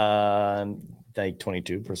 Like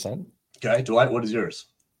 22%. Okay. Dwight, what is yours?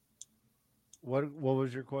 What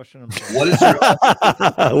was your question? I'm sorry. What is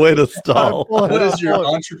your way to stall? What is your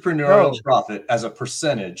entrepreneurial profit as a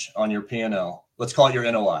percentage on your P&L? Let's call it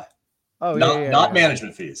your NOI. Oh, not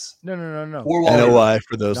management fees. No. NOI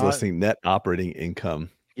for those listening, net operating income.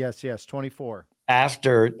 Yes, 24.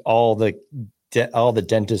 After all the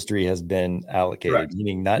dentistry has been allocated, correct.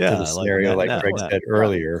 Meaning not to the scenario like Craig said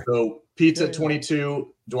earlier. So Pete's at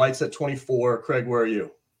 22, Dwight's at 24. Craig, where are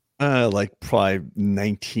you? Like probably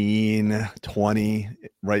 19, 20,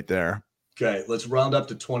 right there. Okay, let's round up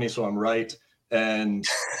to 20 so I'm right. And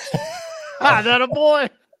that a boy.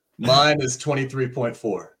 Mine is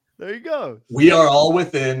 23.4. There you go. We are all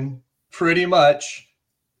within pretty much.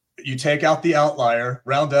 You take out the outlier,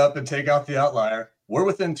 round up and take out the outlier. We're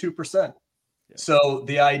within 2%. Yeah. So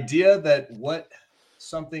the idea that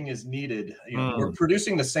something is needed, we're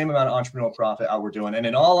producing the same amount of entrepreneurial profit out we're doing. And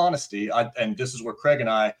in all honesty, and this is where Craig and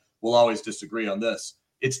I will always disagree on this,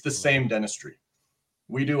 it's the same dentistry.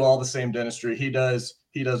 We do all the same dentistry. He does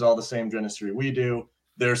all the same dentistry we do.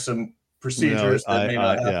 There's some procedures that may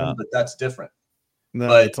not happen, but that's different. No,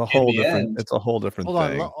 but it's a whole different. It's a whole different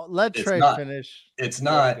thing. Hold on, let Trey finish. It's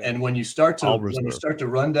not. And when you start to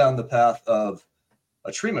run down the path of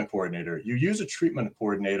a treatment coordinator, you use a treatment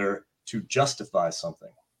coordinator to justify something.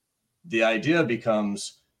 The idea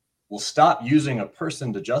becomes, we'll stop using a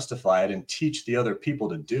person to justify it and teach the other people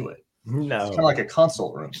to do it. No, it's kind of like a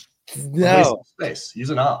consult room. No space. Use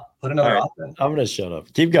an op. Put another op in. I'm gonna shut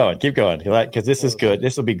up. Keep going, because this is good.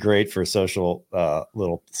 This will be great for social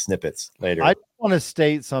little snippets later. I want to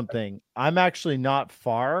state something. I'm actually not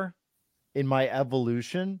far in my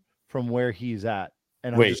evolution from where he's at.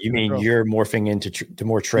 And wait, you mean you're morphing into to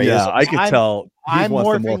more Trey? Yeah, I could tell. He wants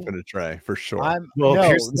to morph morphing into Trey for sure. No.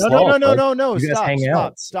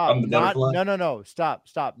 Stop.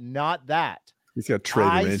 Not that. He's got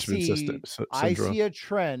trade arrangement syndrome. I see a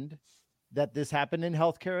trend that this happened in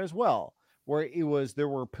healthcare as well, where there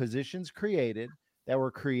were positions created that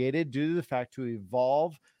were created due to the fact to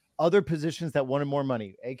evolve other positions that wanted more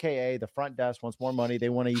money, aka the front desk wants more money. They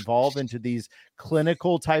want to evolve into these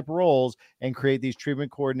clinical type roles and create these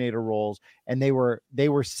treatment coordinator roles, and they were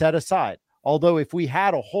set aside. Although if we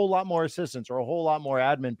had a whole lot more assistants or a whole lot more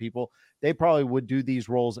admin people, they probably would do these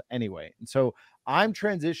roles anyway. And so I'm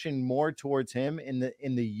transitioning more towards him in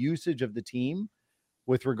the usage of the team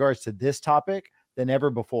with regards to this topic than ever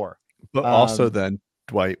before. But also then,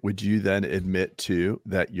 Dwight, would you then admit too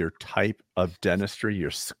that your type of dentistry, your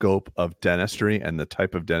scope of dentistry, and the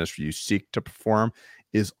type of dentistry you seek to perform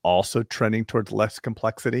is also trending towards less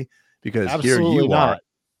complexity? Because absolutely here you not.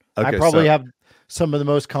 are. Okay, I probably have some of the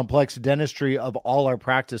most complex dentistry of all our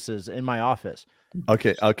practices in my office.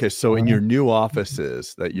 Okay. So in your new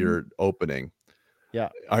offices that you're opening, yeah,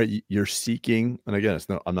 you're seeking, and again,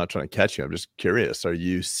 I'm not trying to catch you. I'm just curious. Are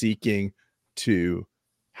you seeking to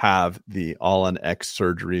have the all-on X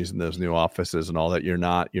surgeries in those new offices and all that? You're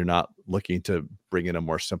not looking to bring in a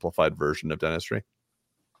more simplified version of dentistry?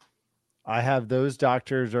 I have those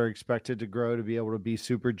doctors are expected to grow to be able to be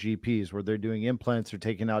super GPs where they're doing implants, they're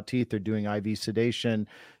taking out teeth, they're doing IV sedation,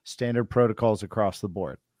 standard protocols across the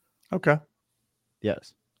board. Okay.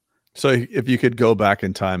 Yes. So if you could go back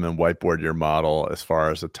in time and whiteboard your model as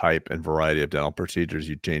far as the type and variety of dental procedures,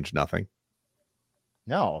 you'd change nothing?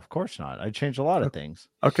 No, of course not. I'd change a lot of things.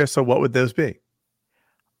 Okay. So what would those be?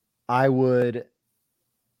 I would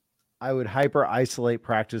hyper isolate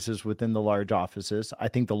practices within the large offices. I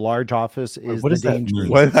think the large office is the danger.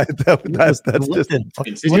 That's just.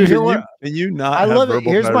 Did you hear what? Can you not? I love it.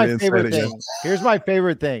 Here's my favorite thing. Here's my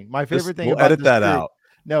favorite thing. My favorite thing. We'll edit that out.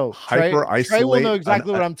 No, hyper isolate. Trey will know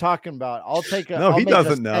exactly what I'm talking about. I'll take a. No, he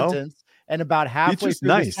doesn't know. Sentence, and about halfway through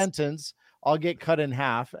the sentence, I'll get cut in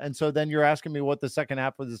half, and so then you're asking me what the second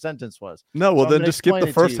half of the sentence was. No, well, then just skip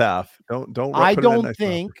the first half. Don't. I don't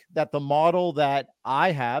think that the model that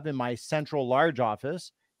I have in my central large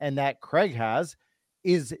office and that Craig has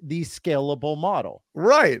is the scalable model.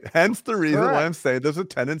 Right. Hence the reason why I'm saying there's a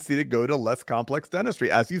tendency to go to less complex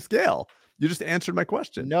dentistry as you scale. You just answered my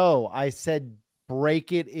question. No, I said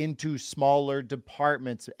break it into smaller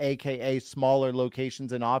departments, aka smaller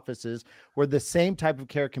locations and offices where the same type of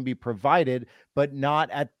care can be provided, but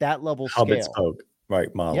not at that level scale. Hub and spoke,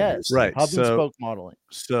 right? Model. Yes, right. Hub and spoke modeling.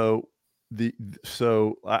 So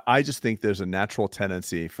I just think there's a natural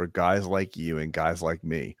tendency for guys like you and guys like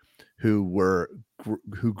me who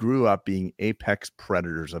grew up being apex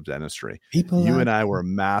predators of dentistry. You and I were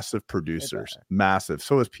massive producers, massive.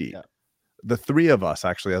 So was Pete. Yeah. The three of us,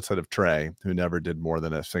 actually, outside of Trey, who never did more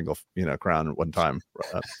than a single, crown at one time,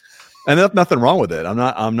 and there's nothing wrong with it.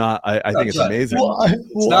 I think it's amazing.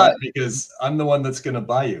 It's not, because I'm the one that's going to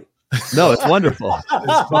buy you. No, it's wonderful.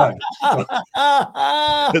 It's fun.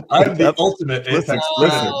 I'm the ultimate apex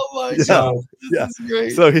predator. Oh my God. This is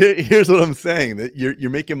great. So here's what I'm saying, that you're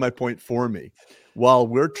making my point for me. While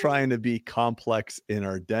we're trying to be complex in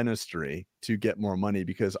our dentistry to get more money,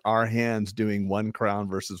 because our hands doing one crown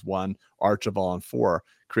versus one arch of all on four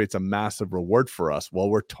creates a massive reward for us. While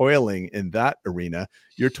we're toiling in that arena,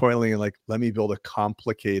 you're toiling in let me build a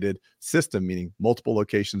complicated system, meaning multiple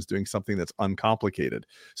locations doing something that's uncomplicated.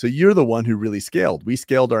 So you're the one who really scaled. We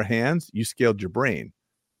scaled our hands, you scaled your brain.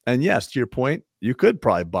 And yes, to your point, you could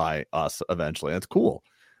probably buy us eventually. That's cool.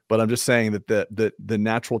 But I'm just saying that the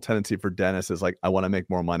natural tendency for dentists is I want to make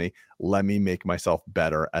more money. Let me make myself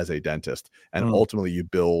better as a dentist. And ultimately you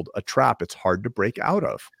build a trap it's hard to break out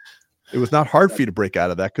of. It was not hard for you to break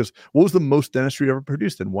out of that, because what was the most dentistry you ever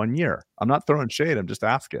produced in 1 year? I'm not throwing shade. I'm just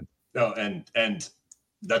asking. No, and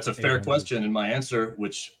that's a fair question in my answer,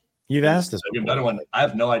 which You've asked this a before. better one. I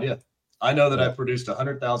have no idea. I know that I produced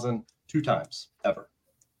 100,000 2 times ever.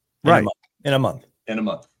 Right. In a month.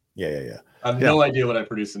 Yeah. I have no idea what I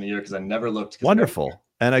produced in a year because I never looked. Wonderful.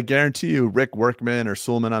 And I guarantee you, Rick Workman or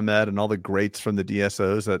Suleiman Ahmed and all the greats from the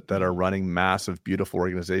DSOs that are running massive, beautiful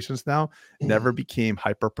organizations now never became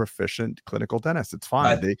hyper proficient clinical dentists. It's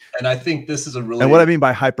fine. And I think this is a really. And what I mean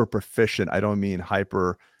by hyper proficient, I don't mean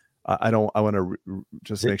hyper. I want to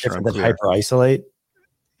just make sure I'm clear. Hyper isolate.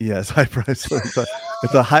 Yes, hyper isolate.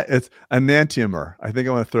 It's enantiomer. I think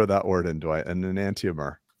I want to throw that word in, Dwight. An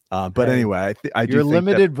enantiomer. But anyway, I do. Your think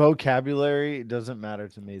limited vocabulary doesn't matter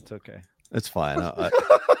to me. It's okay. It's fine.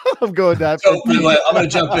 I'm going that. So, by the way, I'm going to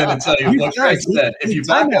jump in and tell you what Craig said. If you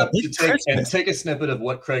back up to take a snippet of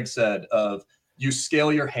what Craig said of you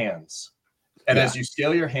scale your hands. And as you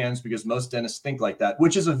scale your hands, because most dentists think like that,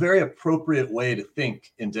 which is a very appropriate way to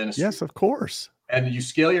think in dentistry. Yes, of course. And you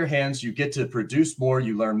scale your hands, you get to produce more,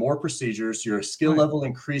 you learn more procedures, your skill level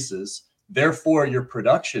increases. Therefore, your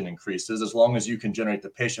production increases as long as you can generate the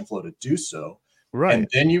patient flow to do so. Right. And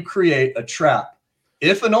then you create a trap,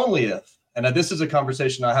 if and only if. And this is a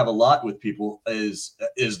conversation I have a lot with people is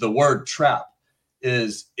the word trap.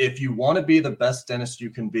 Is if you want to be the best dentist you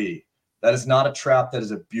can be, that is not a trap. That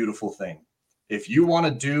is a beautiful thing. If you want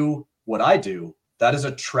to do what I do, that is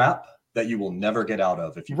a trap that you will never get out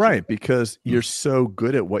of. If you because you're so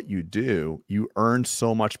good at what you do, you earn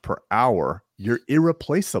so much per hour, you're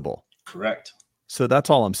irreplaceable. Correct. So that's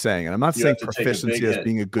all I'm saying. And I'm not saying proficiency as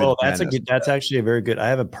being a good. Well, that's actually a very good. I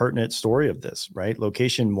have a pertinent story of this, right?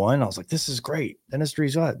 Location 1, I was like, this is great.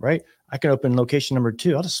 Dentistry's right. I can open location number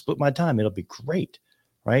 2. I'll just split my time. It'll be great,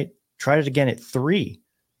 right? Tried it again at 3.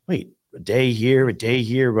 Wait, a day here,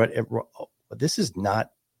 but this is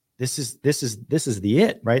not. This is the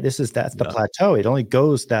it, right? That's the plateau. It only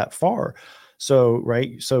goes that far. So,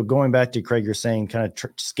 right. So going back to Craig, you're saying kind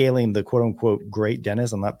of scaling the quote unquote great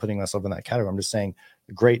dentist. I'm not putting myself in that category. I'm just saying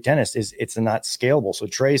the great dentist it's not scalable. So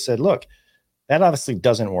Trey said, look, that obviously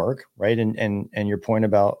doesn't work. Right. And your point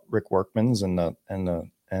about Rick Workman's and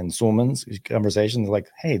Suleiman's conversations, like,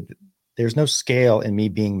 hey, there's no scale in me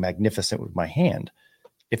being magnificent with my hand,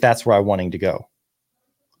 if that's where I'm wanting to go.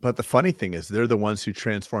 But the funny thing is they're the ones who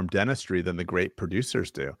transform dentistry than the great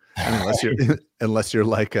producers do. I mean, unless you're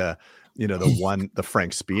like the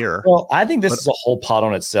Frank Spear. Well, I think this is a whole pod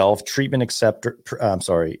on itself. Treatment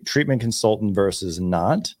consultant versus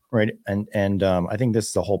not, right? And I think this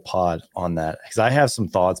is a whole pod on that, because I have some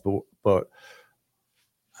thoughts, but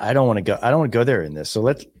I don't want to go there in this. So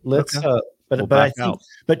let's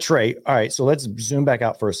but Trey, all right, so let's zoom back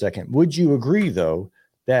out for a second. Would you agree though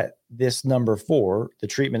that this number 4, the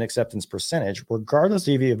treatment acceptance percentage, regardless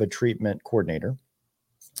if you have a treatment coordinator,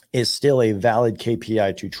 is still a valid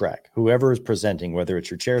KPI to track? Whoever is presenting, whether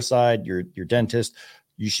it's your chair side, your dentist,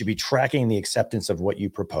 you should be tracking the acceptance of what you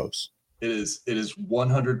propose. It is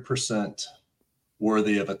 100%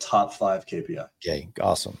 worthy of a top 5 KPI. Okay,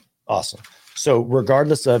 awesome. So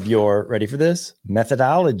regardless of your, ready for this,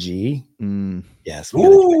 methodology, yes, we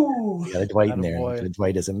got a Dwight in there.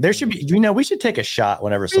 Dwightism. There should be, we should take a shot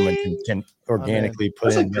whenever someone can organically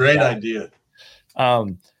put in. That's a great idea.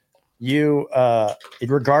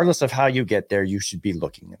 Regardless of how you get there, you should be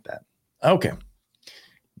looking at that. Okay.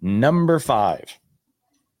 Number 5.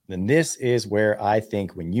 Then this is where I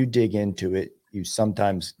think when you dig into it, you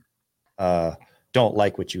sometimes don't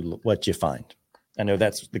like what you find. I know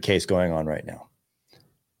that's the case going on right now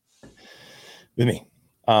with me.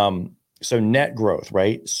 So net growth,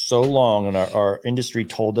 right? So long, and our industry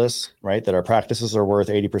told us, right, that our practices are worth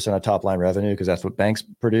 80% of top line revenue because that's what banks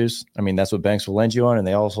produce. I mean, that's what banks will lend you on. And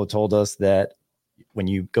they also told us that when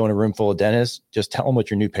you go in a room full of dentists, just tell them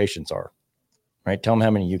what your new patients are, right? Tell them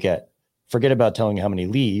how many you get. Forget about telling you how many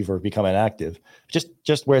leave or become inactive.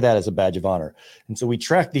 Just wear that as a badge of honor. And so we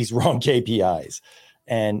track these wrong KPIs.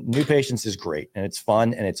 And new patients is great, and it's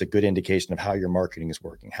fun, and it's a good indication of how your marketing is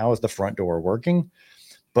working. How is the front door working?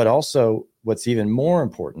 But also, what's even more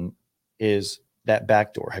important is that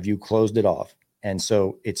back door. Have you closed it off? And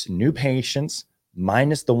so it's new patients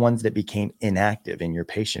minus the ones that became inactive in your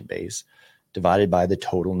patient base divided by the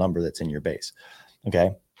total number that's in your base.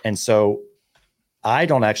 Okay. And so I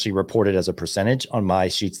don't actually report it as a percentage on my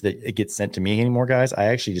sheets that it gets sent to me anymore, guys. I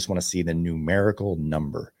actually just want to see the numerical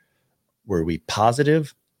number. Were we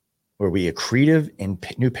positive? Were we accretive in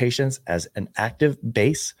new patients as an active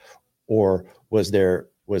base, or were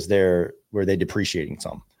they depreciating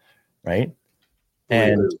some? Right.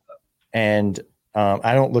 And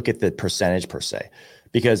I don't look at the percentage per se,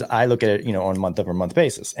 because I look at it, on a month-over-month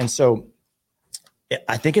basis. And so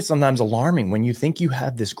I think it's sometimes alarming when you think you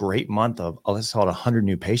have this great month of, let's call it 100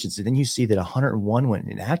 new patients, and then you see that 101 went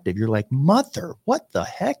inactive. You're like, mother, what the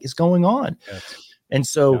heck is going on? Yes. And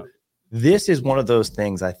so this is one of those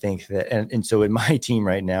things I think that, and so in my team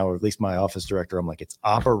right now, or at least my office director, I'm like, it's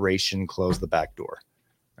operation close the back door,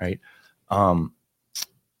 right?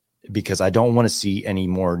 Because I don't want to see any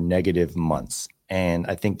more negative months. And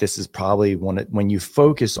I think this is probably when you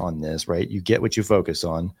focus on this, right? You get what you focus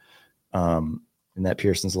on. Isn't that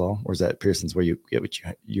Pearson's law, or is that Pearson's where you get what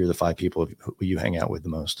you're the 5 people who you hang out with the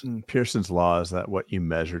most? Pearson's law is that what you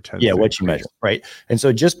measure tends to what you measure, right? And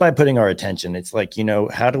so just by putting our attention, it's like,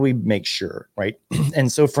 how do we make sure, right?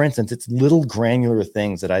 And so for instance, it's little granular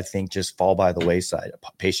things that I think just fall by the wayside.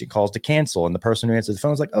 A patient calls to cancel and the person who answers the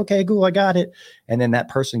phone is like, okay, cool, I got it. And then that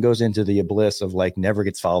person goes into the abyss of like never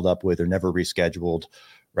gets followed up with or never rescheduled,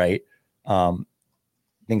 right?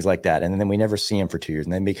 Things like that. And then we never see them for 2 years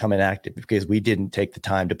and then become inactive because we didn't take the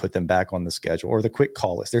time to put them back on the schedule or the quick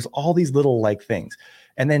call list. There's all these little like things.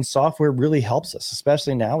 And then software really helps us,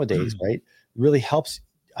 especially nowadays, right? Really helps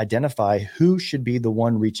identify who should be the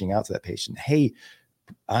one reaching out to that patient. Hey,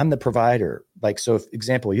 I'm the provider. Like, so if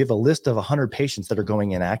example, you have a list of 100 patients that are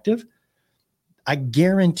going inactive. I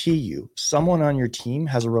guarantee you someone on your team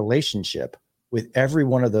has a relationship with every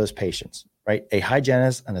one of those patients. Right? A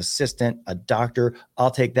hygienist, an assistant, a doctor. I'll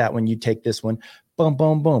take that one. You take this one. Boom,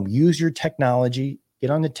 boom, boom. Use your technology. Get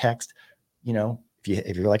on the text.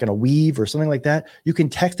 If you're like on a Weave or something like that, you can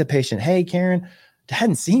text a patient. Hey, Karen, I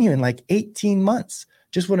hadn't seen you in like 18 months.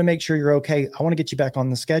 Just want to make sure you're okay. I want to get you back on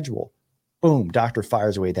the schedule. Boom. Doctor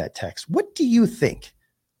fires away that text. What do you think?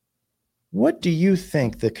 What do you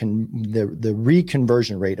think the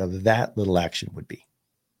reconversion rate of that little action would be?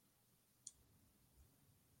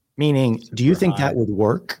 Meaning, do you think that would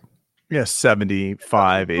work? Yeah,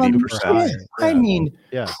 75, 80%. I mean,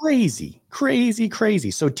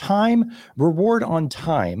 crazy. So time, reward on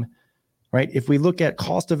time, right? If we look at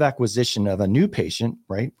cost of acquisition of a new patient,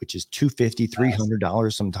 right, which is $250,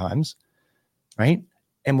 $300 sometimes, right?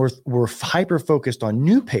 And we're hyper focused on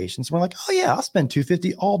new patients. We're like, oh yeah, I'll spend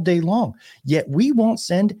 $250 all day long. Yet we won't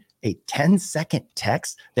send a 10-second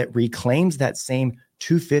text that reclaims that same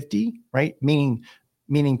 $250, right? Meaning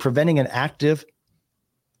preventing an active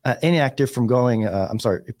inactive from going,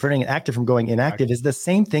 preventing an active from going inactive is the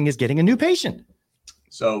same thing as getting a new patient.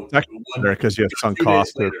 So because you have sunk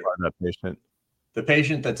costs to acquire that patient. The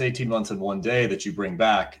patient that's 18 months and 1 day that you bring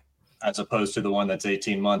back, as opposed to the one that's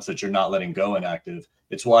 18 months that you're not letting go inactive.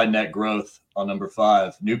 It's why net growth on number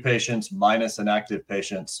 5, new patients minus inactive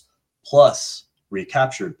patients plus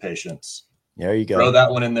recaptured patients. There you go. Throw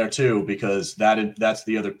that one in there too, because that's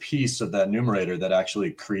the other piece of that numerator that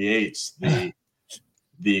actually creates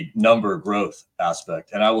the number growth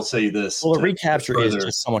aspect. And I will say this. Well, a recapture is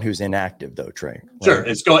just someone who's inactive though, Trey. Right? Sure.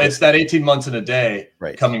 It's that 18 months in a day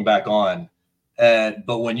coming back on.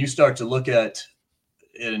 But when you start to look at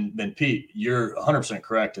it, and Pete, you're 100%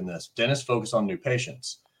 correct in this. Dentists focus on new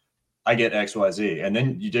patients. I get X, Y, Z. And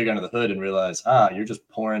then you dig under the hood and realize, you're just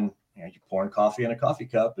pouring coffee in a coffee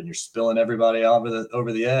cup and you're spilling everybody over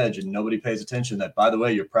the edge and nobody pays attention that, by the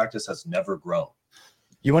way, your practice has never grown.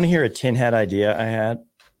 You want to hear a tin hat idea I had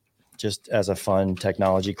just as a fun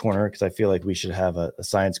technology corner? Because I feel like we should have a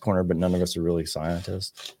science corner, but none of us are really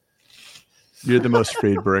scientists. You're the most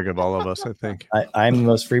Friedberg of all of us, I think. I'm the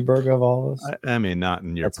most Friedberg of all of us? I mean, not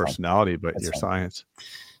in your personality, but your science.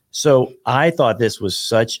 So I thought this was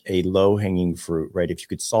such a low-hanging fruit, right? If you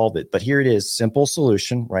could solve it. But here it is, simple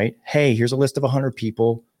solution, right? Hey, here's a list of 100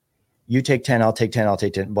 people. You take 10, I'll take 10, I'll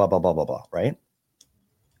take 10, blah, blah, blah, blah, blah, right?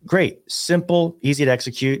 Great, simple, easy to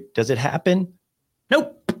execute. Does it happen?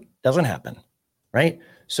 Nope, doesn't happen, right?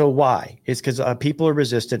 So why? It's because people are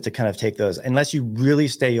resistant to kind of take those unless you really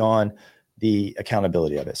stay on the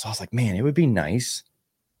accountability of it. So I was like, man, it would be nice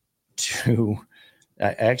to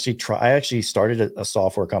I actually started a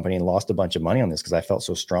software company and lost a bunch of money on this because I felt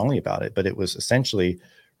so strongly about it. But it was essentially,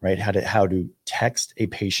 right, how to text a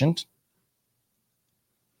patient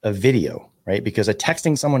a video, right? Because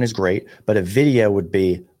texting someone is great, but a video would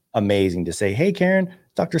be amazing to say, hey, Karen,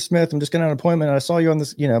 Dr. Smith, I'm just getting an appointment. And I saw you on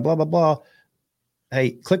this, blah, blah, blah.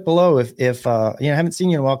 Hey, click below if I haven't seen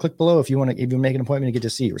you in a while, click below if you make an appointment to get to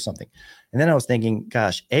see you or something. And then I was thinking,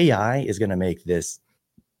 gosh, AI is going to make this.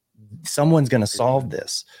 Someone's going to solve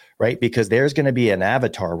this, right? Because there's going to be an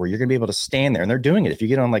avatar where you're going to be able to stand there, and they're doing it. If you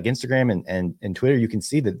get on like Instagram and Twitter, you can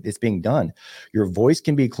see that it's being done. Your voice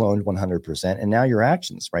can be cloned 100%, and now your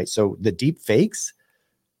actions, right? So the deep fakes,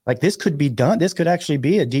 like this could be done. This could actually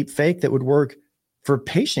be a deep fake that would work for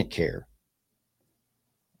patient care.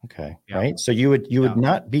 Okay. Yeah. Right. So you would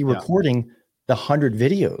not be recording the 100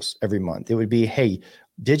 videos every month. It would be, hey,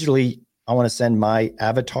 digitally, I want to send my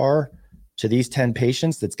avatar to these 10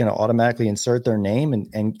 patients that's going to automatically insert their name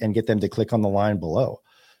and get them to click on the line below.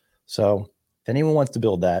 So if anyone wants to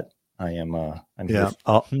build that, I'm Yeah,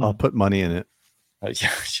 I'll put money in it.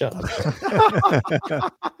 Shut up.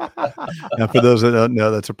 Now, for those that don't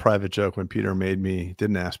know, that's a private joke. When Peter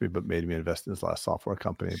didn't ask me, but made me invest in his last software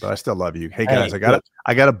company. But I still love you. Hey guys, I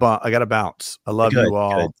gotta bounce. I love you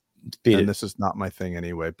all. And this is not my thing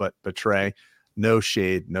anyway. But Trey, no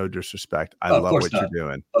shade, no disrespect. I love what you're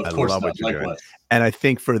doing. I love what you're doing. And I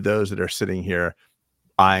think for those that are sitting here,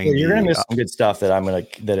 you're gonna miss some good stuff that I'm gonna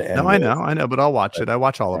No, I know, but I'll watch it. I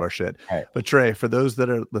watch all of our shit. Right. But Trey, for those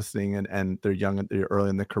that are listening and they're young, they're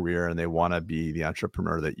early in their career and they want to be the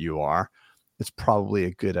entrepreneur that you are, it's probably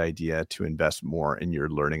a good idea to invest more in your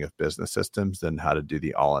learning of business systems than how to do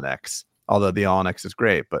the all-in-X. Although the all-in-X is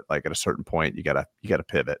great, but like at a certain point, you gotta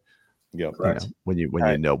pivot. Yeah, correct. When you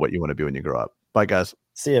know what you want to be when you grow up. Bye, guys.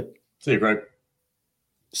 See you, Greg.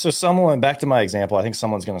 So back to my example, I think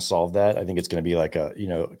someone's going to solve that. I think it's going to be like a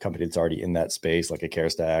company that's already in that space, like a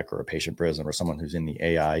CareStack or a Patient Prism or someone who's in the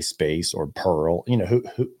AI space or Pearl,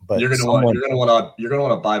 but you're going to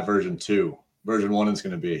want to buy version 2. Version 1 is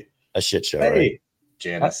going to be a shit show. Hey, right?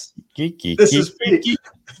 Janice, geeky. This is geeky.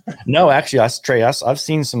 No, actually, I've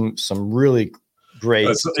seen some really great,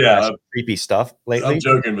 creepy stuff lately. I'm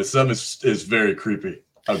joking, but some is very creepy.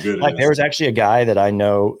 How good it is. There was actually a guy that I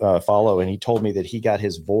know follow, and he told me that he got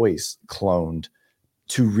his voice cloned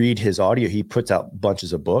to read his audio. He puts out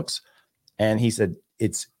bunches of books, and he said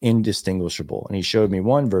it's indistinguishable. And he showed me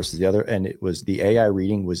one versus the other, and it was the AI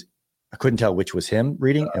reading was, I couldn't tell which was him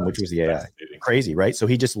reading and which was the AI. Crazy, right? So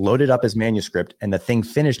he just loaded up his manuscript, and the thing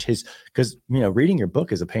finished because reading your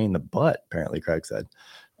book is a pain in the butt. Apparently, Craig said.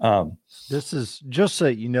 This is just so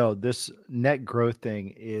you know, this net growth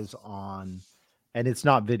thing is on. And it's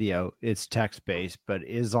not video, it's text-based, but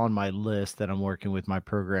is on my list that I'm working with my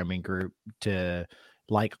programming group to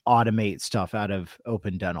like automate stuff out of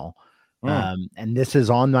Open Dental. And this is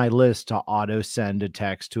on my list to auto send a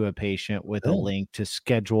text to a patient with a link to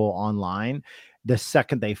schedule online the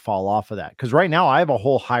second they fall off of that. Because right now I have a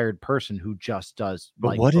whole hired person who just does.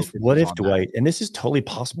 But what if Dwight, and this is totally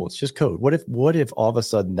possible, it's just code. What if all of a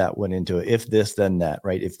sudden that went into it? If this, then that,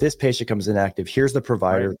 right? If this patient comes inactive, here's the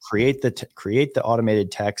provider, right. create the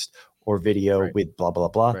automated text or video with blah, blah,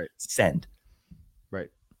 blah, send. Right.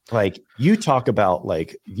 Like you talk about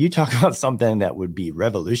something that would be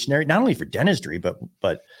revolutionary, not only for dentistry, but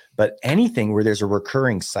anything where there's a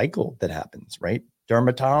recurring cycle that happens, right?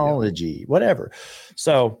 Dermatology, whatever.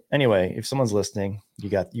 So anyway, if someone's listening, you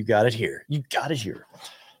got it here. You got it here.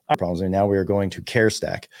 Our problems. And now we are going to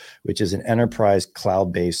CareStack, which is an enterprise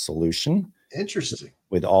cloud-based solution. Interesting.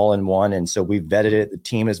 With all-in-one. And so we vetted it. The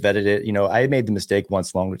team has vetted it. I made the mistake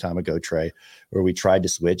once a long time ago, Trey, where we tried to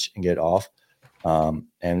switch and get it off. And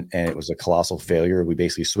it was a colossal failure. We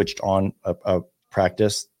basically switched on a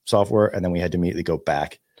practice software, and then we had to immediately go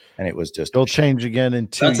back. And it was just, it'll change again in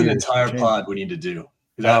 2 years. That's an entire pod we need to do.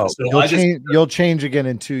 You'll change again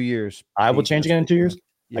in 2 years. I will change again in 2 years.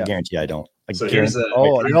 Yeah. I guarantee I don't.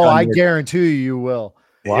 I guarantee you will.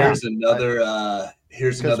 Wow. Here's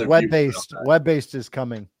another web-based is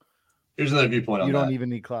coming. Here's another viewpoint on that. You don't even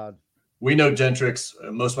need cloud. We know Dentrix.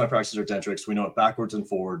 Most of my practices are Dentrix. We know it backwards and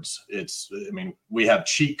forwards. We have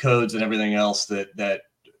cheat codes and everything else that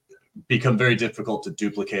become very difficult to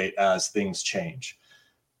duplicate as things change.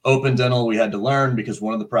 Open Dental, we had to learn because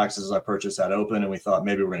one of the practices I purchased had Open, and we thought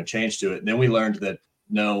maybe we're going to change to it. And then we learned that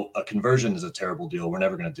no, a conversion is a terrible deal. We're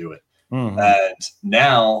never going to do it. Mm-hmm. And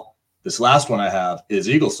now this last one I have is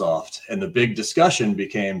EagleSoft. And the big discussion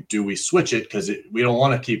became, do we switch it? Because we don't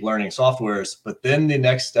want to keep learning softwares. But then the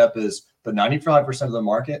next step is, but 95% of the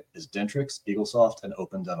market is Dentrix, EagleSoft, and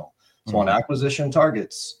Open Dental. So on acquisition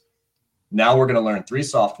targets, now we're going to learn 3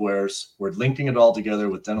 softwares. We're linking it all together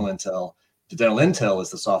with Dental Intel. The Dental Intel is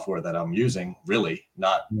the software that I'm using, really,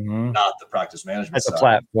 not the practice management as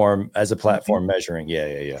a platform measuring.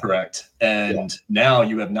 Yeah. Correct. And now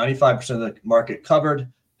you have 95% of the market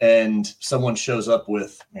covered, and someone shows up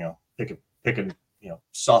with, pick a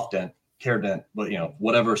soft dent, care dent, but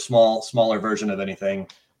whatever smaller version of anything,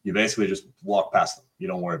 you basically just walk past them. You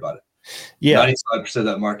don't worry about it. Yeah. 95% of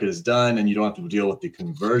that market is done, and you don't have to deal with the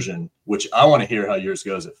conversion, which I want to hear how yours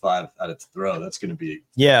goes at 5 at its throw. That's going to be.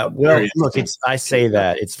 Yeah. Well, look, I say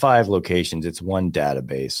that it's 5 locations. It's one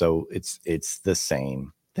database. So it's the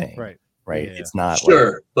same thing. Right. Yeah. It's not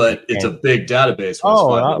sure, but it's a big database.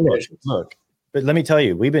 Look, but let me tell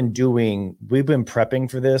you, we've been prepping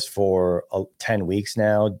for this for 10 weeks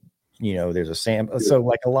now, there's a sample. So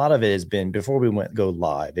like a lot of it has been before we go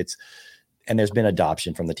live. And there's been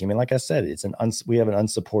adoption from the team. And like I said, we have an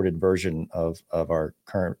unsupported version of our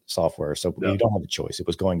current software. So we don't have a choice. It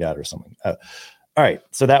was going out or something. All right.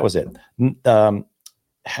 So that was it.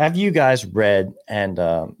 Have you guys read, and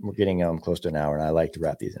we're getting close to an hour, and I like to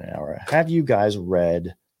wrap these in an hour. Have you guys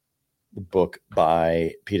read the book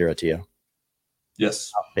by Peter Attia?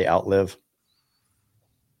 Yes. They Outlive.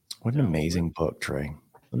 What an amazing book, Trey.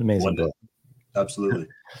 What an amazing book. Absolutely.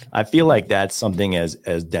 I feel like that's something as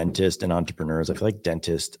dentists and entrepreneurs. I feel like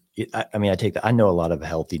dentists, I know a lot of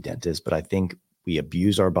healthy dentists, but I think we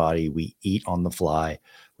abuse our body. We eat on the fly.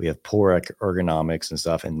 We have poor ergonomics and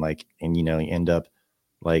stuff. And you end up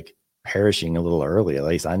like perishing a little early. At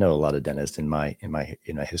least I know a lot of dentists in my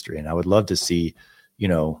history. And I would love to see,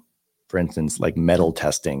 for instance, like metal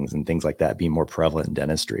testings and things like that be more prevalent in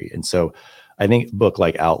dentistry. And so I think a book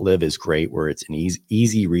like Outlive is great, where it's an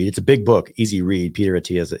easy read. It's a big book, easy read. Peter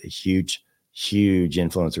Attia is a huge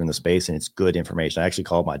influencer in the space, and it's good information. I actually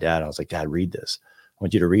called my dad. I was like, Dad, read this. I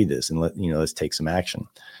want you to read this, and let's take some action.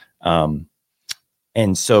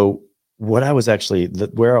 And so what I was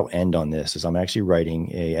where I'll end on this is I'm actually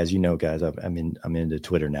writing as you know, guys, I'm into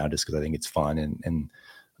Twitter now just because I think it's fun and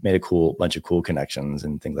made a bunch of cool connections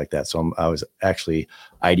and things like that. So I was actually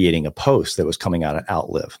ideating a post that was coming out of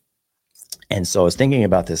Outlive. And so I was thinking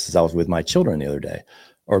about this as I was with my children the other day,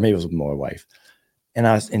 or maybe it was with my wife. And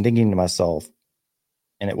I was thinking to myself,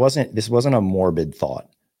 and this wasn't a morbid thought.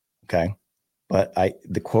 Okay. But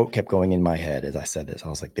the quote kept going in my head as I said this. I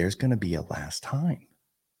was like, there's going to be a last time.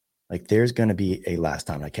 Like there's going to be a last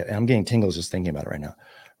time. And I'm getting tingles just thinking about it right now.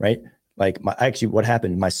 Right. Like what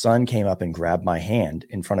happened, my son came up and grabbed my hand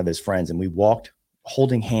in front of his friends, and we walked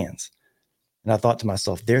holding hands. And I thought to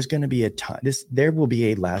myself, there's going to be there will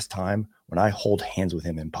be a last time when I hold hands with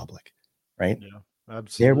him in public, right? Yeah,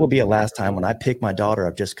 absolutely. There will be a last time when I pick my daughter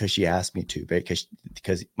up just because she asked me to, because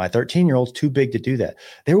my 13-year-old's too big to do that.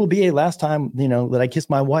 There will be a last time, that I kiss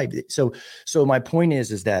my wife. So my point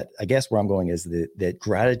is that I guess where I'm going is that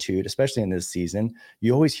gratitude, especially in this season,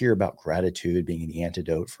 you always hear about gratitude being the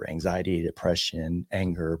antidote for anxiety, depression,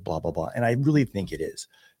 anger, blah, blah, blah. And I really think it is.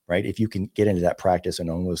 Right? If you can get into that practice and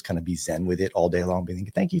almost kind of be zen with it all day long, being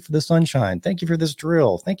thank you for the sunshine. Thank you for this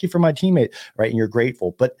drill. Thank you for my teammate. Right. And you're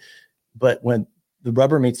grateful. But when the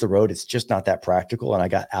rubber meets the road, it's just not that practical. And I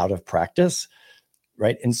got out of practice.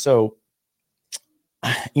 Right. And so,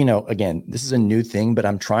 again, this is a new thing, but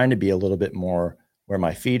I'm trying to be a little bit more where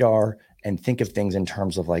my feet are and think of things in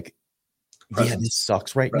terms of like, yeah, this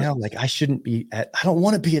sucks right now. Like I don't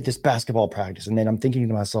want to be at this basketball practice. And then I'm thinking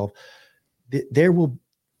to myself,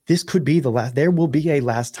 this could be there will be a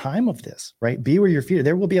last time of this, right? Be where your feet are.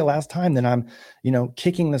 There will be a last time that I'm,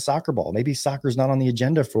 kicking the soccer ball. Maybe soccer's not on the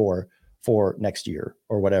agenda for next year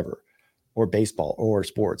or whatever, or baseball or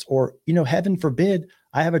sports, or, heaven forbid,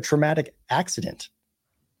 I have a traumatic accident.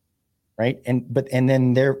 Right. And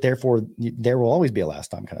then therefore there will always be a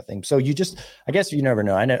last time kind of thing. So I guess you never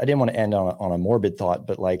know. I didn't want to end on a morbid thought,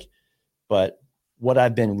 but what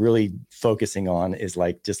I've been really focusing on is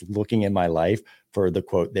like just looking in my life for the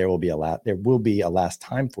quote, there will be a last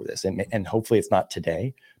time for this. And hopefully it's not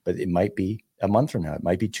today, but it might be a month from now. It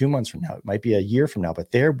might be 2 months from now. It might be a year from now,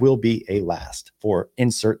 but there will be a last for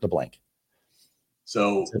insert the blank.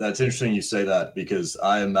 So that's interesting you say that, because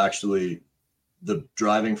I am actually the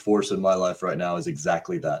driving force in my life right now is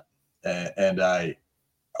exactly that. And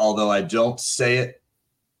although I don't say it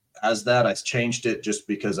as that, I changed it just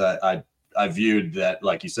because I viewed that,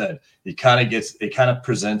 like you said, it kind of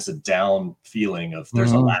presents a down feeling of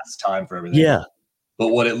there's a last time for everything. Yeah. But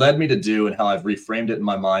what it led me to do and how I've reframed it in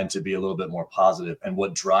my mind to be a little bit more positive, and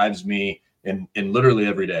what drives me in literally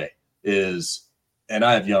every day is, and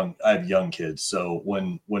I have young kids. So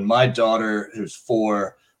when my daughter who's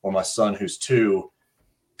 4 or my son who's 2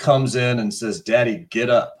 comes in and says, Daddy, get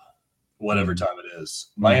up, whatever time it is,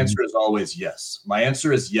 my answer is always yes. My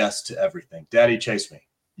answer is yes to everything. Daddy, chase me.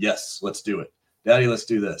 Yes, let's do it. Daddy, let's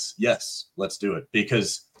do this. Yes, let's do it.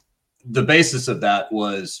 Because the basis of that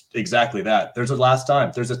was exactly that. There's a last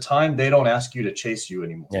time. There's a time they don't ask you to chase you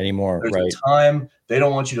anymore. There's right. a time they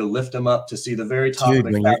don't want you to lift them up to see the very top of the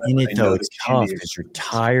when cabinet. You're in it, though, it's tough because you're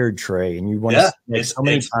tired, Trey. And you want to so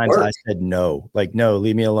many times work. I said no. Like, no,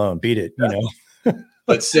 leave me alone. Beat it,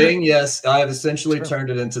 But saying yes, I have essentially turned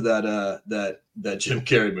it into that Jim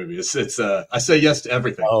Carrey movie. It's I say yes to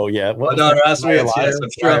everything. Oh yeah. My daughter asked me, yes. I'm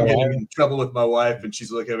sure I'm getting in trouble with my wife, and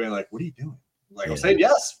she's looking at me like, "What are you doing?" Like, I'm saying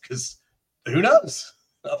yes because who knows?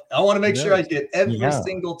 I want to make sure I get every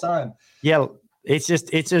single time. Yeah. It's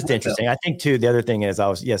just interesting. I think too, the other thing is I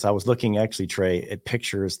was looking actually, Trey, at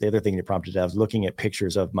pictures. The other thing that prompted it, I was looking at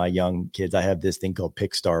pictures of my young kids. I have this thing called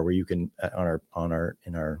Picstar where you can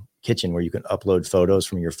in our kitchen where you can upload photos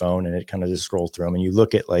from your phone and it kind of just scrolls through them and you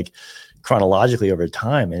look at like chronologically over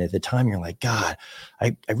time. And at the time you're like, God,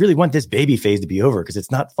 I really want this baby phase to be over because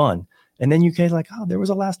it's not fun. And then you can like, oh, there was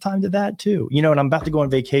a last time to that too, and I'm about to go on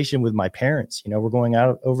vacation with my parents, we're going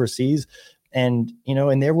out overseas. And,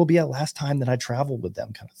 and there will be a last time that I travel with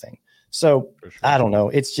them kind of thing. So sure. I don't know.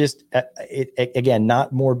 It's just, again,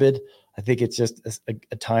 not morbid. I think it's just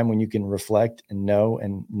a time when you can reflect and know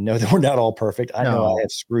that we're not all perfect. I know I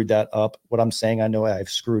have screwed that up. What I'm saying, I know I've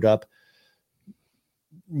screwed up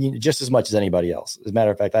just as much as anybody else. As a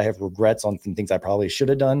matter of fact, I have regrets on some things I probably should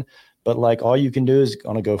have done, but like all you can do is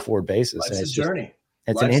on a go forward basis. It's a journey.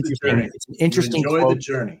 It's an interesting enjoy the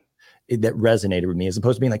journey. That resonated with me as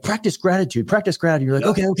opposed to being like, practice gratitude. You're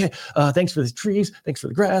like, okay. Thanks for the trees. Thanks for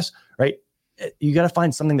the grass. Right. You got to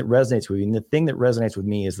find something that resonates with you. And the thing that resonates with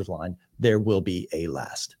me is the line, there will be a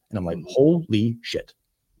last. And I'm like, holy shit.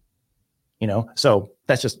 So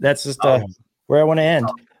that's just where I want to end.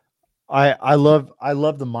 I love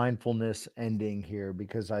the mindfulness ending here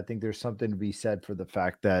because I think there's something to be said for the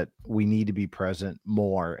fact that we need to be present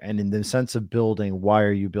more. And in the sense of building, why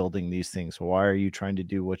are you building these things? Why are you trying to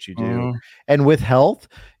do what you do? And with health,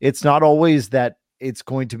 it's not always that it's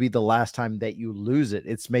going to be the last time that you lose it.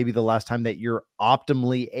 It's maybe the last time that you're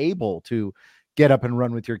optimally able to get up and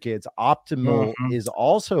run with your kids. Optimal is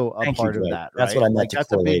also a part of that. That's right? what I meant to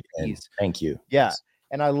that's a big piece. Thank you. Yeah. Yes.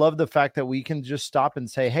 And I love the fact that we can just stop and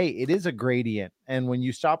say, hey, it is a gradient. And when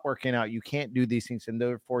you stop working out, you can't do these things. And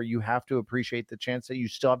therefore, you have to appreciate the chance that you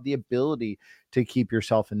still have the ability to keep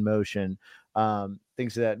yourself in motion,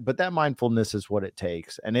 things like that. But that mindfulness is what it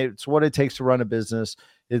takes. And it's what it takes to run a business.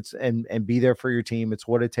 It's and be there for your team. It's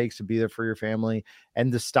what it takes to be there for your family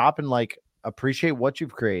and to stop and like appreciate what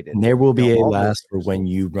you've created. And there will be a last for when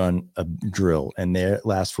you run a drill and there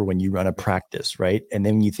lasts for when you run a practice, right? And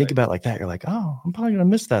then when you think about it like that, you're like, oh, I'm probably going to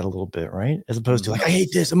miss that a little bit, right? As opposed to like, I hate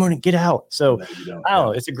this, I'm going to get out. So I don't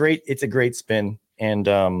know, it's a great spin. And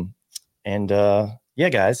yeah,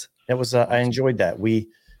 guys, that was, I enjoyed that. We're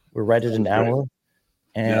right at an hour.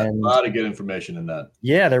 And a lot of good information in that.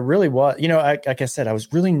 Yeah, there really was. Like I said, I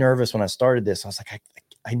was really nervous when I started this. I was like,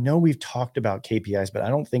 I know we've talked about KPIs, but I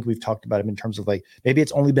don't think we've talked about them in terms of like, maybe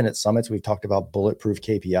it's only been at summits. We've talked about bulletproof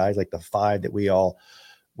KPIs, like the 5 that we all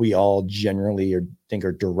generally think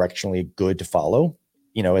are directionally good to follow,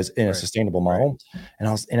 as in a sustainable model. And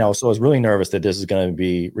I was really nervous that this is going to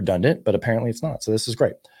be redundant, but apparently it's not. So this is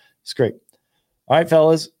great. It's great. All right,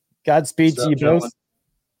 fellas, Godspeed to you both.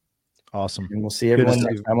 Awesome. And we'll see everyone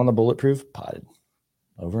next time on the Bulletproof Pod.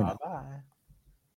 Over and out. Bye.